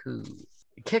Sibel Hu.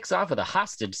 It kicks off with a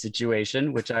hostage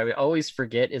situation, which I always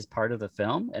forget is part of the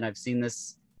film, and I've seen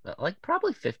this like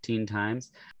probably 15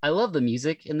 times. I love the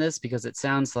music in this because it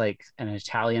sounds like an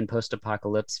Italian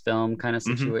post-apocalypse film kind of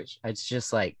Hmm. situation. It's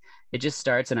just like it just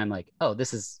starts, and I'm like, oh,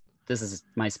 this is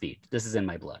my speed. This is in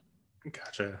my blood.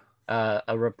 Gotcha.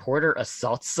 A reporter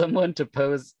assaults someone to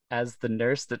pose as the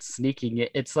nurse that's sneaking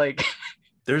it. It's like,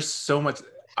 There's so much.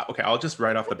 Okay, I'll just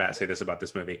right off the bat say this about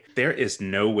this movie. There is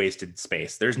no wasted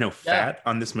space. There's no yeah, fat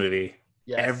on this movie.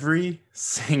 yes, Every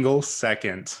single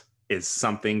second is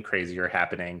something crazier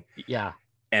happening, yeah,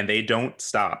 and they don't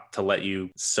stop to let you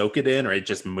soak it in, or it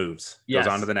just moves, goes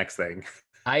on to yes. the next thing.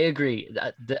 I agree.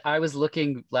 I was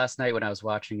looking last night when I was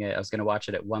watching it. I was going to watch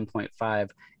it at 1.5,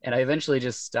 and I eventually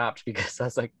just stopped because I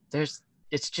was like,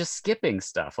 it's just skipping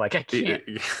stuff. Like I can't.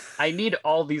 I need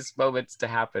all these moments to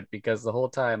happen because the whole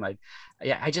time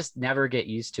I just never get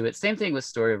used to it. Same thing with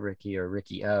Story of Ricky or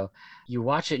Ricky O. You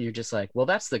watch it and you're just like, well,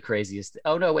 that's the craziest.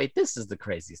 Oh no, wait, this is the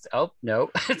craziest. Oh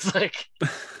no, it's like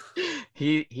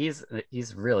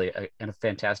he's really a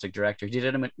fantastic director. He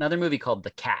did another movie called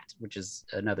The Cat, which is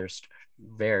another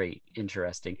very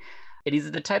interesting. And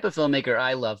he's the type of filmmaker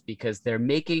I love because they're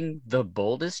making the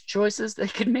boldest choices they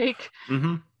can make,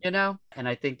 Hmm. and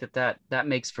I think that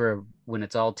makes for, when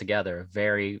it's all together, a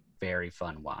very, very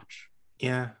fun watch.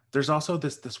 Yeah, there's also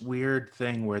this weird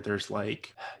thing where there's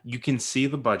like you can see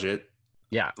the budget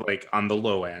Yeah. like on the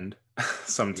low end Yep.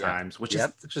 sometimes, which is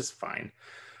Yep. just fine.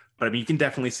 But I mean, you can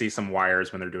definitely see some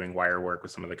wires when they're doing wire work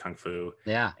with some of the kung fu,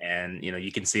 Yeah. and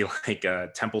you can see like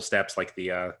temple steps, like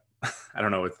the I don't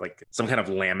know, it's like some kind of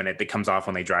laminate that comes off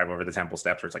when they drive over the temple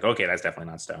steps, where it's like, okay, that's definitely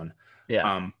not stone.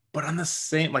 Yeah. But on the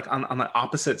same, like on the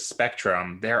opposite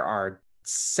spectrum, there are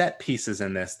set pieces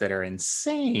in this that are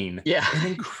insane Yeah. and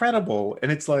incredible,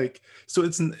 and it's like, so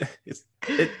it's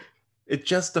it it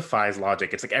just defies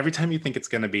logic. It's like every time you think it's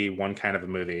going to be one kind of a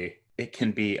movie, it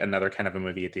can be another kind of a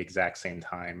movie at the exact same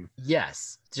time.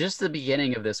 Yes. Just the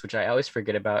beginning of this, which I always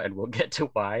forget about, and we'll get to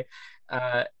why.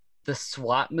 Uh, the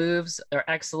SWAT moves are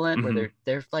excellent, where Hmm.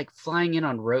 they're like flying in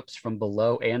on ropes from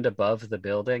below and above the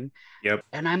building. Yep.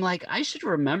 And I'm like, I should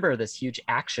remember this huge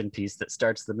action piece that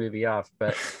starts the movie off,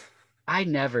 but I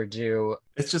never do.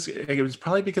 It's just, it was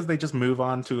probably because they just move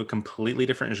on to a completely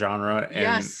different genre and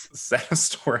Yes. set of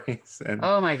stories. And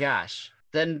Oh my gosh.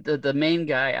 Then the main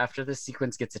guy after this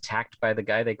sequence gets attacked by the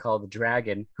guy they call the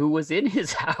dragon, who was in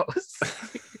his house,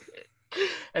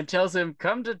 and tells him,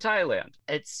 come to Thailand.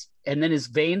 And then his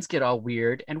veins get all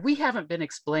weird, and we haven't been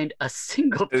explained a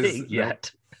single is thing no,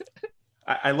 yet.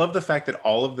 I love the fact that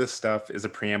all of this stuff is a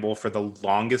preamble for the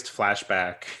longest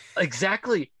flashback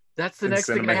Exactly. That's the in next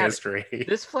thing I cinema had. history.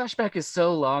 This flashback is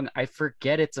so long, I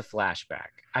forget it's a flashback.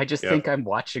 I just think Yep. I'm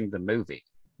watching the movie.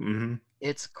 Hmm.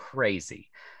 It's crazy.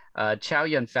 Chow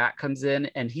Yun Fat comes in,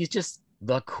 and he's just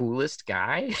the coolest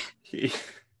guy. He,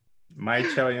 my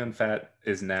Chow Yun Fat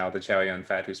is now the Chow Yun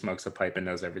Fat who smokes a pipe and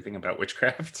knows everything about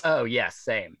witchcraft. Oh, yes,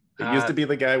 same. It used to be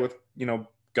the guy with,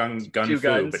 gun Two fu,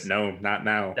 but guns. no, not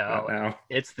now. Not No, now.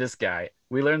 it's this guy.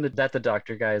 We learned that the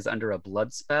doctor guy is under a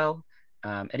blood spell.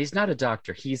 And he's not a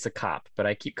doctor, he's a cop, but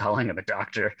I keep calling him a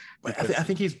doctor But because I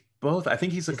think he's both. I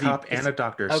think he's a is he cop is and a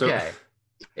doctor. So okay.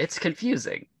 It's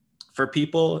confusing. for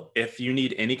people, if you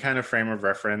need any kind of frame of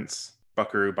reference,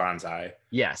 Buckaroo Banzai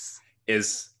Yes.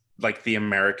 is like the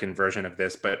American version of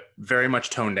this, but very much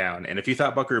toned down. And if you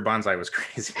thought Buckaroo Banzai was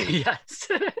crazy, Yes.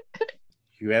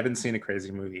 you haven't seen a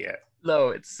crazy movie yet. No,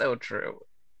 it's so true.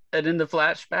 And in the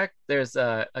flashback, there's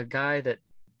a guy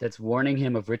that's warning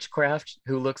him of witchcraft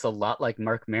who looks a lot like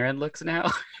Mark Maron looks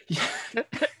now. Yeah.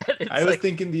 It's I was like,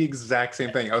 thinking the exact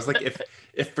same thing. I was like,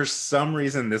 if for some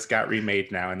reason this got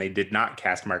remade now and they did not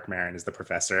cast Mark Maron as the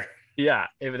professor, yeah,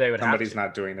 if they would have somebody's to.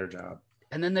 not doing their job.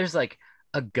 And then there's like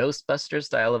a Ghostbuster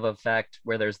style of effect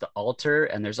where there's the altar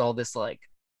and there's all this like,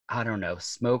 I don't know,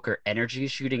 smoke or energy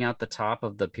shooting out the top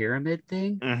of the pyramid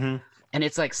thing. Mm-hmm. And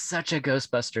it's like such a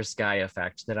Ghostbuster sky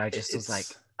effect that I just was like,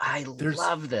 I there's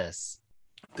love this.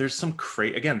 there's some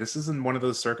crazy, again, this is in one of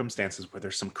those circumstances where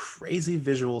there's some crazy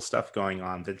visual stuff going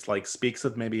on that's like speaks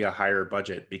of maybe a higher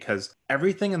budget, because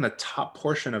everything in the top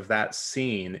portion of that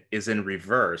scene is in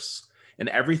reverse and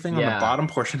everything on the Yeah. bottom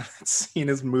portion of that scene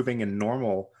is moving in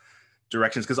normal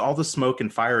directions, because all the smoke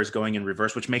and fire is going in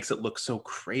reverse, which makes it look so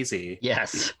crazy.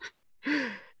 Yes.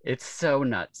 It's so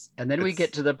nuts. And then we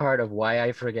get to the part of why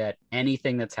I forget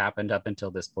anything that's happened up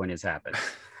until this point has happened.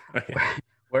 Okay.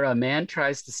 Where a man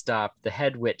tries to stop the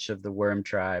head witch of the worm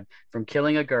tribe from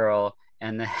killing a girl,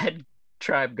 and the head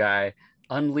tribe guy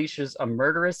unleashes a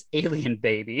murderous alien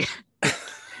baby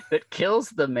that kills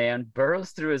the man,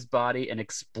 burrows through his body, and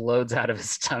explodes out of his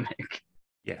stomach.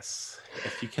 Yes.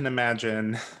 If you can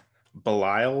imagine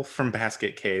Belial from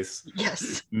Basket Case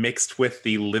Yes. mixed with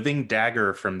the living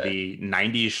dagger from the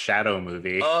 90s Shadow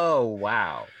movie, Oh,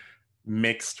 wow.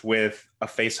 mixed with a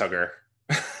facehugger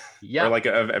or Yep. like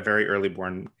a very early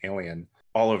born alien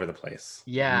all over the place.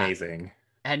 Yeah. Amazing.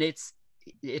 And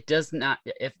it does not,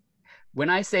 if, when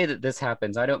I say that this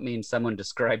happens, I don't mean someone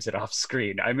describes it off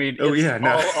screen. I mean, Oh, it's yeah,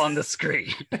 no. all on the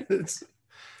screen. It's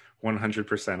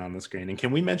 100% on the screen. And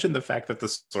can we mention the fact that the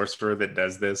sorcerer that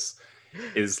does this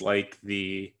is like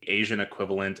the Asian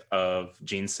equivalent of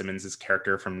Gene Simmons's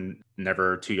character from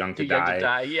Never Too Young to Too young to Die?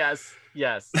 die. Yes.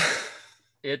 Yes.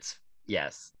 It's,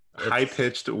 yes. High It's,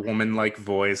 pitched, woman like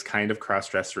voice, kind of cross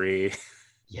dressery,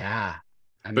 yeah.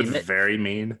 I but mean, very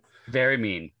mean. very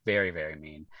mean. Very, very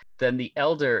mean. Then the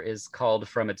elder is called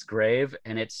from its grave,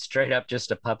 and it's straight up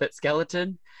just a puppet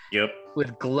skeleton Yep.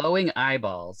 with glowing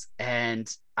eyeballs.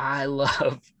 And I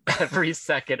love every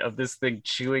second of this thing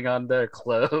chewing on their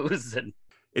clothes. And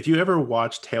If you ever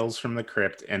watched Tales from the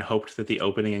Crypt and hoped that the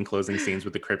opening and closing scenes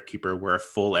with the Crypt Keeper were a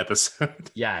full episode,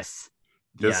 yes,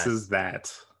 this yes, is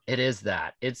that. it is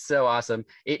that. It's so awesome.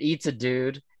 It eats a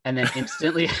dude and then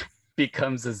instantly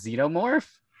becomes a xenomorph.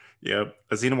 Yep.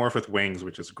 A xenomorph with wings,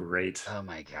 which is great. Oh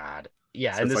my god.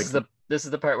 Yeah, So and it's this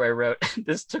is the part where I wrote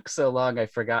this took so long I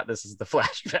forgot this is the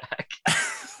flashback.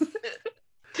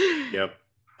 Yep.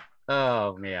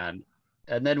 Oh man.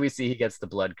 And then we see he gets the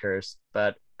blood curse,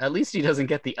 but at least he doesn't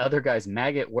get the other guy's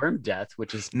maggot worm death,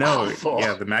 which is No, awful.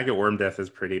 yeah, the maggot worm death is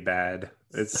pretty bad.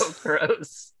 It's So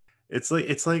gross.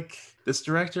 it's like this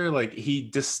director, like he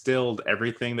distilled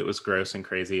everything that was gross and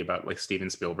crazy about like Steven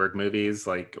Spielberg movies,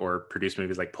 like or produced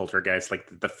movies like Poltergeist, like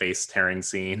the face tearing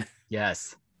scene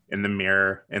Yes. in the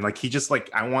mirror, and like he just like,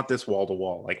 I want this wall to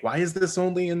wall. Like, why is this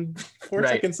only in 4 Right.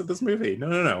 seconds of this movie? No,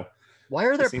 no, no. Why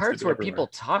are there This needs to parts be where everywhere. people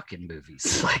talk in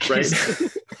movies? Like Right.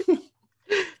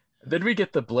 then we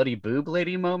get the bloody boob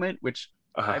lady moment, which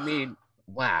I Ugh. mean,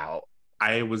 wow.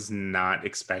 I was not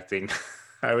expecting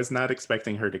I was not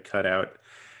expecting her to cut out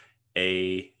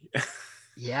a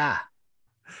Yeah.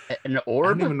 An I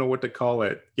orb? don't even know what to call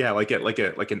it. Yeah, like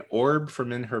an orb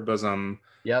from in her bosom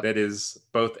Yep. that is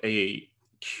both a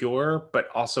cure but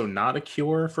also not a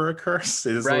cure for a curse.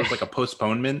 It is Right. like a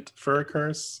postponement for a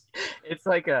curse. It's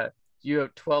like you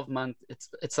have 12 months.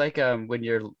 It's like when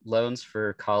your loans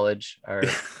for college are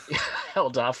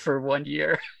held off for 1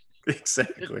 year.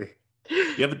 Exactly.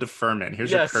 You have a deferment.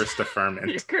 Here's Yes. your curse deferment.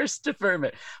 Your cursed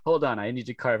deferment. Hold on, I need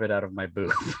to carve it out of my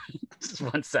boob. Just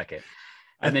 1 second.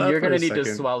 And then you're going to need to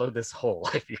swallow this whole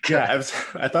if you can. Yeah,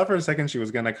 I thought for a second she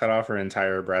was going to cut off her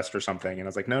entire breast or something. And I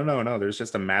was like, no, no, no. There's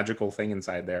just a magical thing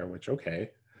inside there, which,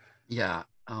 okay. Yeah.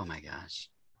 Oh my gosh.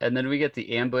 And then we get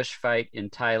the ambush fight in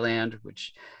Thailand,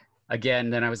 which again,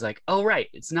 then I was like, oh, right.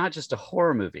 It's not just a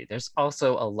horror movie. There's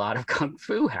also a lot of kung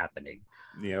fu happening.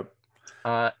 Yep.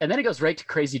 And then it goes right to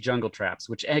crazy jungle traps,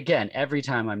 which again, every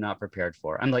time I'm not prepared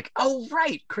for, I'm like, oh,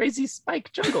 right. Crazy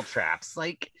spike jungle traps.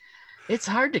 Like, it's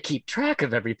hard to keep track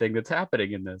of everything that's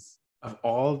happening in this. Of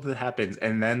all that happens,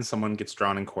 and then someone gets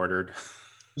drawn and quartered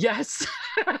Yes.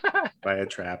 by a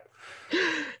trap.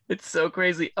 It's so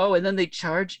crazy. Oh, and then they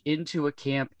charge into a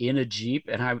camp in a Jeep,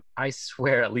 and I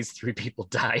swear at least 3 people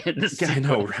die in this. Yeah, I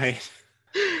know, right?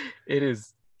 It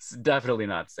is definitely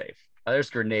not safe.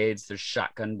 There's grenades, there's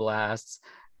shotgun blasts.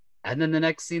 And then the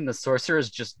next scene, the sorcerer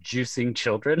is just juicing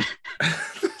children.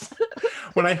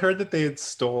 When I heard that they had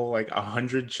stole like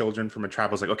 100 children from a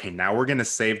trap, I was like, okay, now we're gonna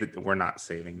save the. We're not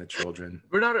saving the children.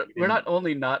 We're not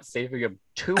only not saving them,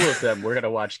 2 of them we're gonna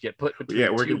watch get put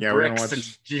between we're 2 gonna bricks watch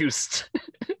and juiced.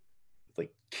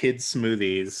 like kid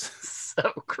smoothies.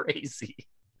 So crazy.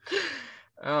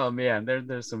 Oh man,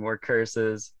 there's some more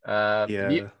curses. Yeah.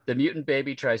 The mutant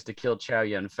baby tries to kill Chow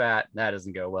Yun Fat. That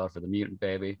doesn't go well for the mutant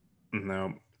baby.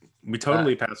 No, we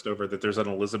totally passed over that. There's an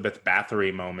Elizabeth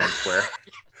Bathory moment where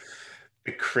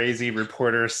the crazy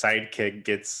reporter sidekick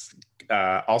gets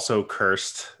also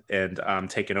cursed and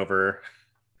taken over.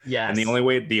 Yes. And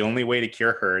the only way to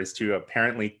cure her is to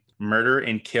apparently murder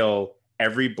and kill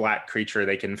every black creature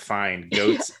they can find.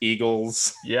 Goats,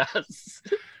 eagles. Yes.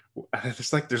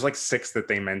 There's like 6 that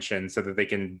they mention so that they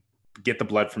can get the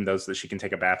blood from those so that she can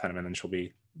take a bath in them and then she'll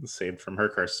be saved from her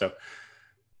curse. So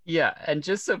yeah, and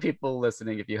just so people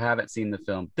listening, if you haven't seen the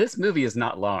film, this movie is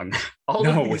not long. All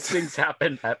of these things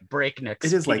happen at breakneck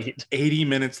speed. It is like 80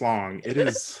 minutes long. It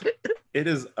is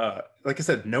like I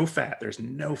said, no fat. There's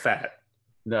no fat.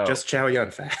 No. Just Chow Yun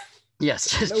Fat.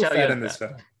 Yes, just no Chow fat Yun in this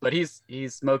film. But he's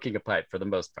smoking a pipe for the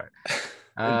most part.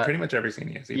 In pretty much every scene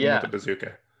he is, even with the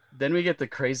bazooka. then we get the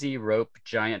crazy rope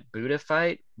giant Buddha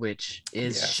fight, which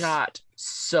is Yes. shot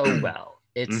so well.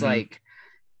 It's Hmm. like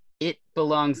it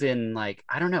belongs in like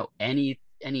I don't know any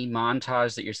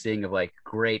montage that you're seeing of like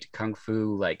great kung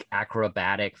fu like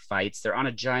acrobatic fights. They're on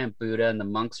a giant Buddha and the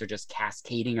monks are just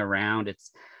cascading around.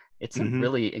 It's a Hmm.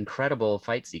 really incredible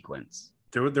fight sequence.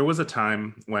 There was a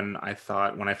time when I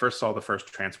first saw the first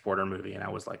Transporter movie, and I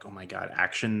was like, oh my God,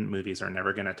 action movies are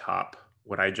never going to top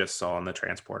what I just saw in the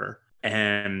Transporter.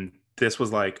 And this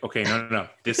was like, okay, no, no, no.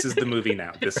 This is the movie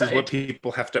now. This is what Right?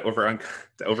 people have to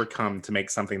overcome to make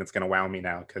something that's going to wow me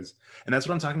now. And that's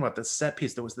what I'm talking about. The set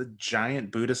piece, there was the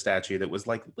giant Buddha statue that was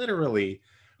like literally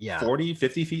Yeah, 40,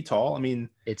 50 feet tall. I mean,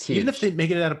 it's even if they huge.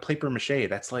 make it out of paper mache,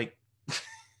 that's like,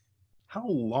 how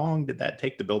long did that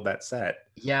take to build that set?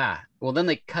 Yeah. Well, then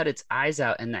they cut its eyes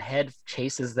out and the head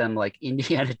chases them like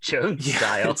Indiana Jones Yeah,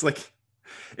 style. it's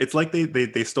like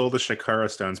they stole the Shakara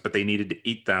stones, but they needed to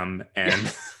eat them. And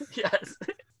Yes. Yes.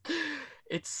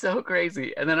 It's so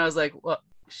crazy. And then I was like, well,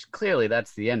 clearly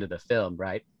that's the end of the film,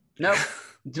 right? Nope.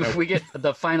 nope. We get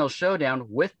the final showdown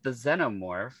with the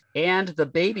xenomorph, and the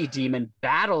baby demon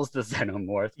battles the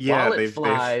xenomorph Yeah, while it they've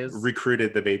flies,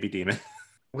 recruited the baby demon.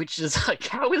 which is like,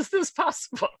 how is this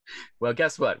possible? Well,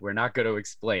 guess what? We're not going to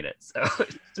explain it. So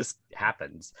it just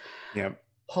happens. Yeah,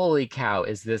 Holy cow,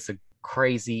 is this a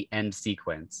crazy end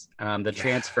sequence? The yeah.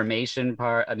 transformation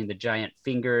part, I mean, the giant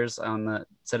fingers on the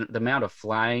amount of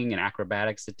flying and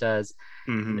acrobatics it does.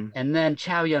 Hmm. And then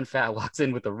Chow Yun Fat walks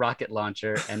in with a rocket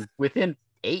launcher and within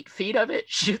 8 feet of it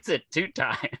shoots it 2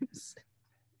 times.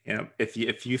 Yeah. If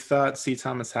you thought C.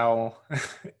 Thomas Howell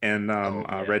and Oh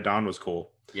Red man. Dawn was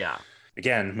cool, Yeah.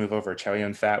 again, move over Chow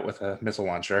Yun Fat with a missile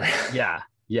launcher. Yeah.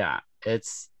 Yeah.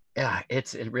 It's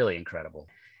really incredible.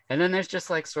 And then there's just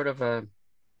like sort of a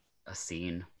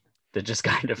scene that just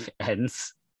kind of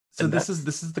ends. So And this is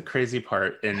that's this is the crazy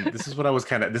part, and this is what I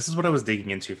was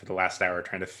digging into for the last hour,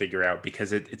 trying to figure out,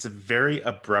 because it's a very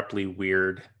abruptly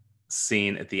weird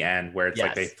scene at the end where it's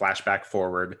like they yes. flash back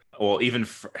forward, well, even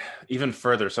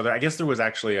further. So I guess there was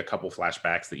actually a couple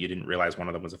flashbacks that you didn't realize one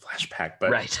of them was a flashback,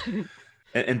 but Right.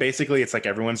 and basically it's like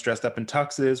everyone's dressed up in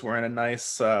tuxes. We're in a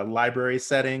nice library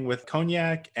setting with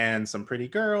cognac and some pretty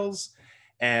girls,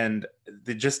 and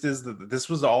the gist is that this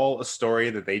was all a story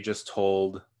that they just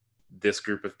told this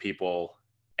group of people.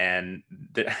 And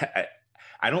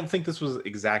I don't think this was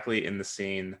exactly in the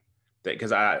scene that,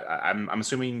 because I'm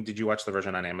assuming, did you watch the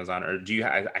version on Amazon, or do you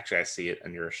actually, I see it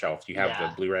on your shelf, do you have the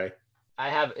Yeah. Blu-ray, I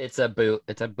have it's a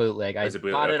bootleg. or I is it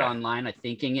boot? bought it Okay, online. I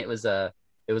thinking it was a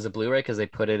Blu-ray because they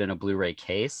put it in a Blu-ray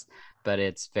case, but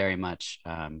it's very much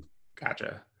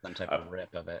gotcha. some type uh, of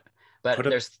rip of it. But Put a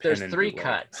there's pin in three bootleg.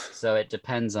 cuts, so it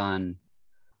depends on.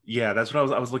 Yeah, that's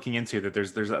what I was looking into. That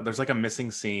there's like a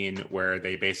missing scene where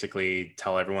they basically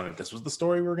tell everyone that this was the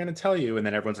story we were going to tell you, and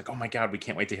then everyone's like, "Oh my God, we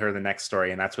can't wait to hear the next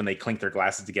story!" And that's when they clink their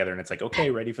glasses together, and it's like,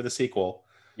 "Okay, ready for the sequel,"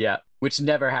 Yeah, which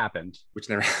never happened. which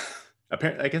never.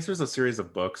 Apparently, I guess there's a series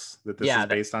of books that this is Yeah,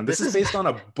 based on. This this is is based on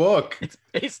a book. it's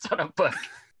based on a book.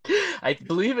 I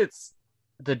believe it's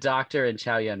the Doctor and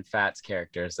Chow Yun Fat's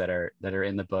characters that are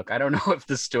in the book. I don't know if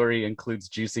the story includes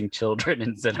juicing children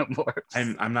and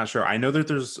xenomorphs. I'm not sure. I know that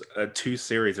there's two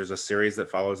series. There's a series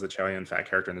that follows the Chow Yun Fat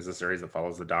character, and there's a series that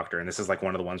follows the Doctor. And this is like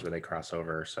one of the ones where they cross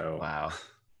over. So Wow,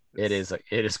 it's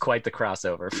it is quite the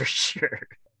crossover for sure.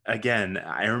 again,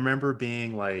 I remember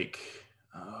being like,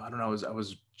 I don't know, I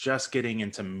was just getting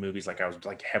into movies. Like I was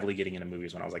like heavily getting into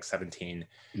movies when I was like 17,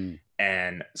 Mm,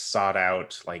 and sought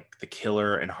out like The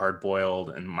Killer and Hard Boiled,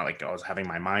 and like I was having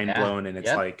my mind yeah, blown. And it's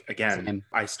yep, like, again, same.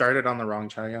 I started on the wrong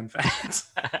Chow Yun Fat.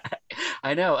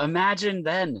 I know. Imagine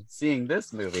then seeing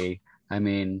this movie. I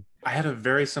mean, I had a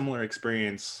very similar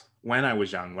experience when I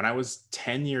was young. When I was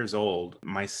 10 years old,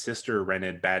 my sister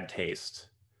rented Bad Taste,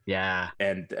 yeah,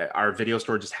 and our video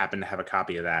store just happened to have a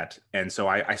copy of that. And so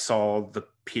I saw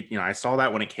I saw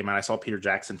that when it came out. I saw Peter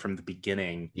Jackson from the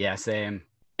beginning, yeah, same.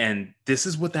 and this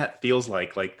is what that feels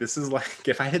like. Like, this is like,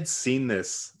 if I had seen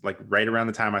this like right around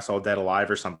the time I saw Dead Alive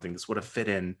or something, this would have fit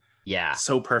in Yeah,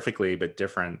 so perfectly, but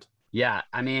different. yeah.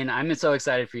 I mean, I'm so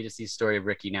excited for you to see Story of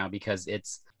Ricky now because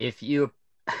it's if you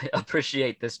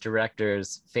appreciate this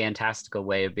director's fantastical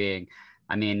way of being.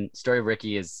 I mean, Story of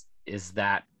Ricky is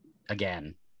that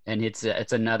again, and it's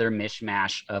another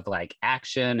mishmash of like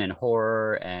action and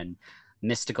horror and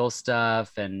mystical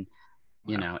stuff, and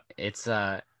you Wow. know, it's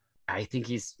I think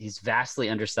he's vastly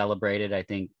undercelebrated. I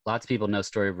think lots of people know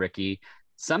Story of Ricky.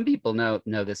 Some people know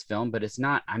this film, but it's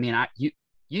not. I mean,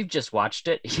 you've just watched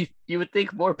it. You would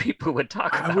think more people would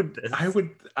talk I about would, I this, would,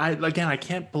 I again, I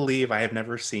can't believe I have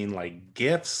never seen like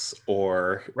GIFs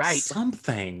or right?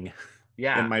 something.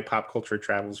 Yeah. in my pop culture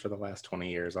travels for the last 20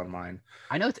 years on mine.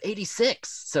 I know it's 86,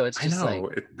 so it's I just like, know.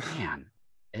 man,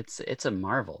 it's a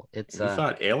marvel. It's You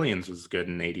thought Aliens was good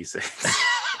in 86.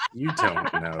 You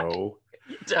don't know.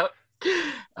 you don't.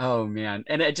 Oh man.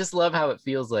 And I just love how it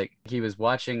feels like he was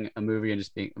watching a movie and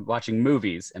just being watching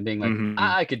movies and being like, Mhm.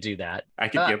 I could do that. I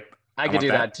could, yep. I could want do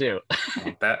that too. I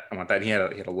want that. I want that. He had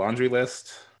a laundry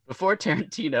list. Before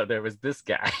Tarantino, there was this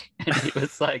guy, and he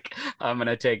was like, I'm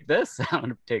gonna take this, I'm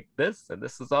gonna take this, and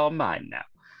this is all mine now.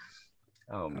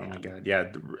 Oh Oh man. my god,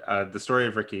 yeah. The story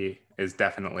of Ricky is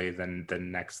definitely the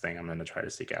next thing I'm going to try to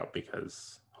seek out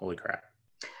because holy crap.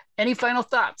 Any final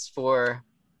thoughts for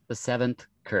the seventh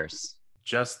curse?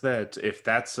 Just that if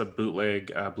that's a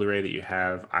bootleg Blu-ray that you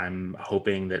have, I'm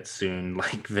hoping that soon,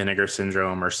 like Vinegar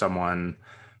Syndrome or someone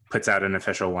puts out an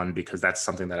official one because that's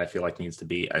something that I feel like needs to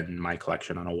be in my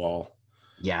collection on a wall.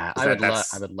 Yeah, I would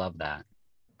love that.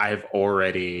 I've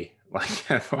already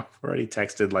I've already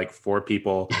texted like 4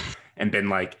 people and been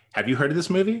like, "Have you heard of this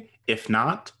movie? If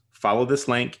not, follow this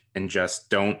link and just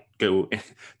don't do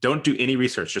any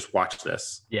research. Just watch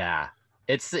this." Yeah.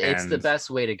 It's the best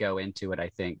way to go into it, I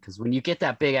think, because when you get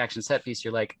that big action set piece,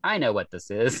 you're like, I know what this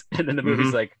is, and then the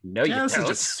movie's like, no, you this don't. is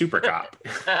just super cop.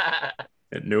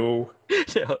 No.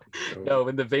 No,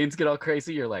 when the veins get all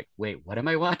crazy, you're like, wait, what am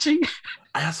I watching?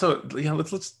 I also,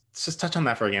 let's just touch on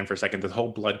that for a second. The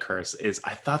whole blood curse is,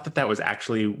 I thought that was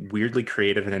actually weirdly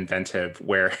creative and inventive,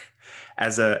 where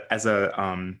as a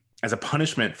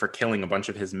punishment for killing a bunch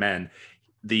of his men,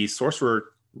 the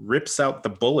sorcerer rips out the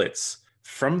bullets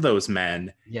from those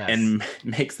men and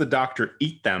makes the doctor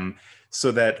eat them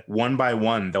so that one by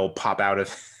one they'll pop out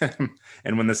of him,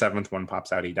 and when the 7th one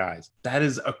pops out, he dies. That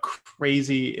is a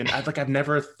crazy, and I've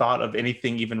never thought of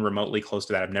anything even remotely close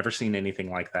to that. I've never seen anything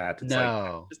like that. It's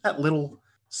like just that little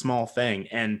small thing.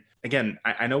 And again,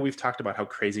 I know we've talked about how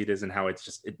crazy it is and how it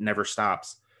never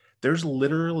stops. There's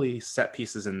literally set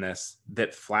pieces in this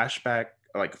that flash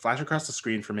across the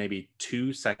screen for maybe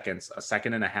 2 seconds, a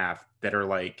second and a half, that are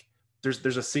like,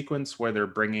 there's a sequence where they're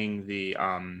bringing the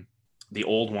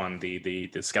old one,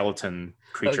 the skeleton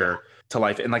creature to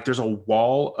life, and like there's a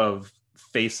wall of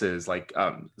faces, like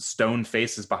stone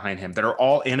faces behind him that are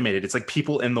all animated. It's like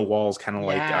people in the walls, kind of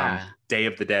like Day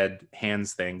of the Dead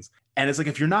hands things. And it's like,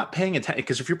 if you're not paying attention,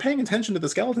 because if you're paying attention to the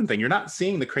skeleton thing, you're not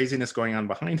seeing the craziness going on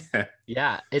behind it.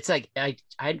 Yeah, it's like I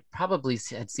probably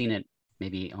had seen it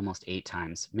maybe almost 8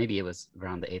 times. Maybe it was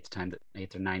around the 8th time,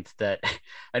 8th or 9th, that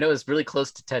I know it was really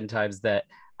close to 10 times that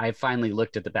I finally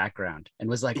looked at the background and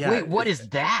was like, wait, what is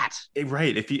that?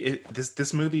 Right.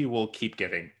 This movie will keep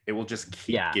giving. It will just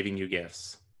keep giving you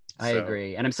gifts. I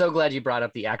agree. And I'm so glad you brought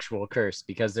up the actual curse,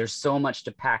 because there's so much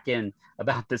to pack in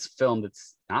about this film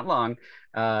that's not long.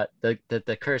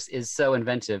 The curse is so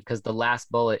inventive because the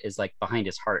last bullet is like behind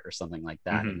his heart or something like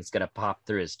that, and it's gonna pop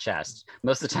through his chest.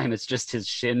 Most of the time it's just his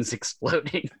shins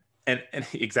exploding. And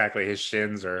exactly, his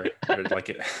shins are like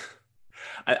it.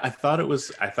 I thought it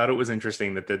was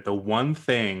interesting that the one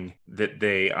thing that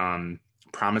they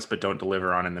promise but don't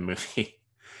deliver on in the movie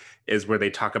is where they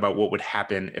talk about what would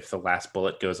happen if the last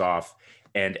bullet goes off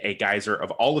and a geyser of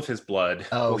all of his blood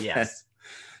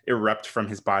erupt from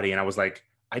his body. And I was like,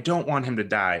 I don't want him to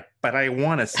die, but I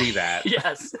want to see that.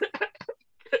 Yes.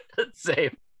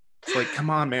 Same. It's like, come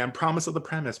on, man. Promise of the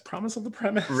premise.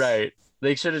 Right.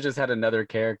 They should have just had another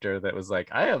character that was like,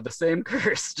 I have the same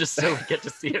curse, just so we get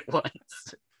to see it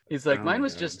once. He's like, mine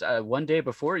was just 1 day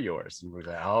before yours. And we're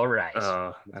like, all right. That's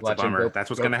a bummer.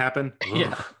 That's what's going to happen?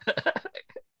 Yeah.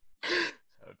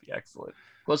 That would be excellent.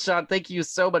 Well, Shawn, thank you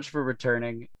so much for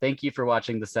returning. Thank you for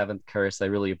watching The 7th Curse. I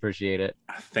really appreciate it.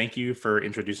 Thank you for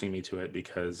introducing me to it,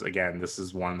 because, again, this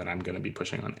is one that I'm going to be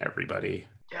pushing on everybody.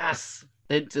 Yes.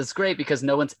 It's great because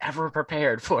no one's ever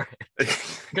prepared for it.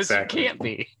 Because Exactly. You can't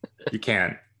be. You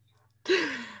can't.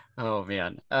 Oh,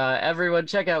 man. Everyone,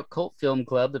 check out Cult Film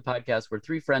Club, the podcast where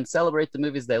 3 friends celebrate the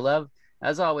movies they love.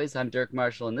 As always, I'm Dirk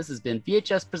Marshall, and this has been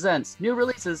VHS Presents New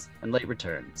Releases and Late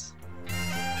Returns.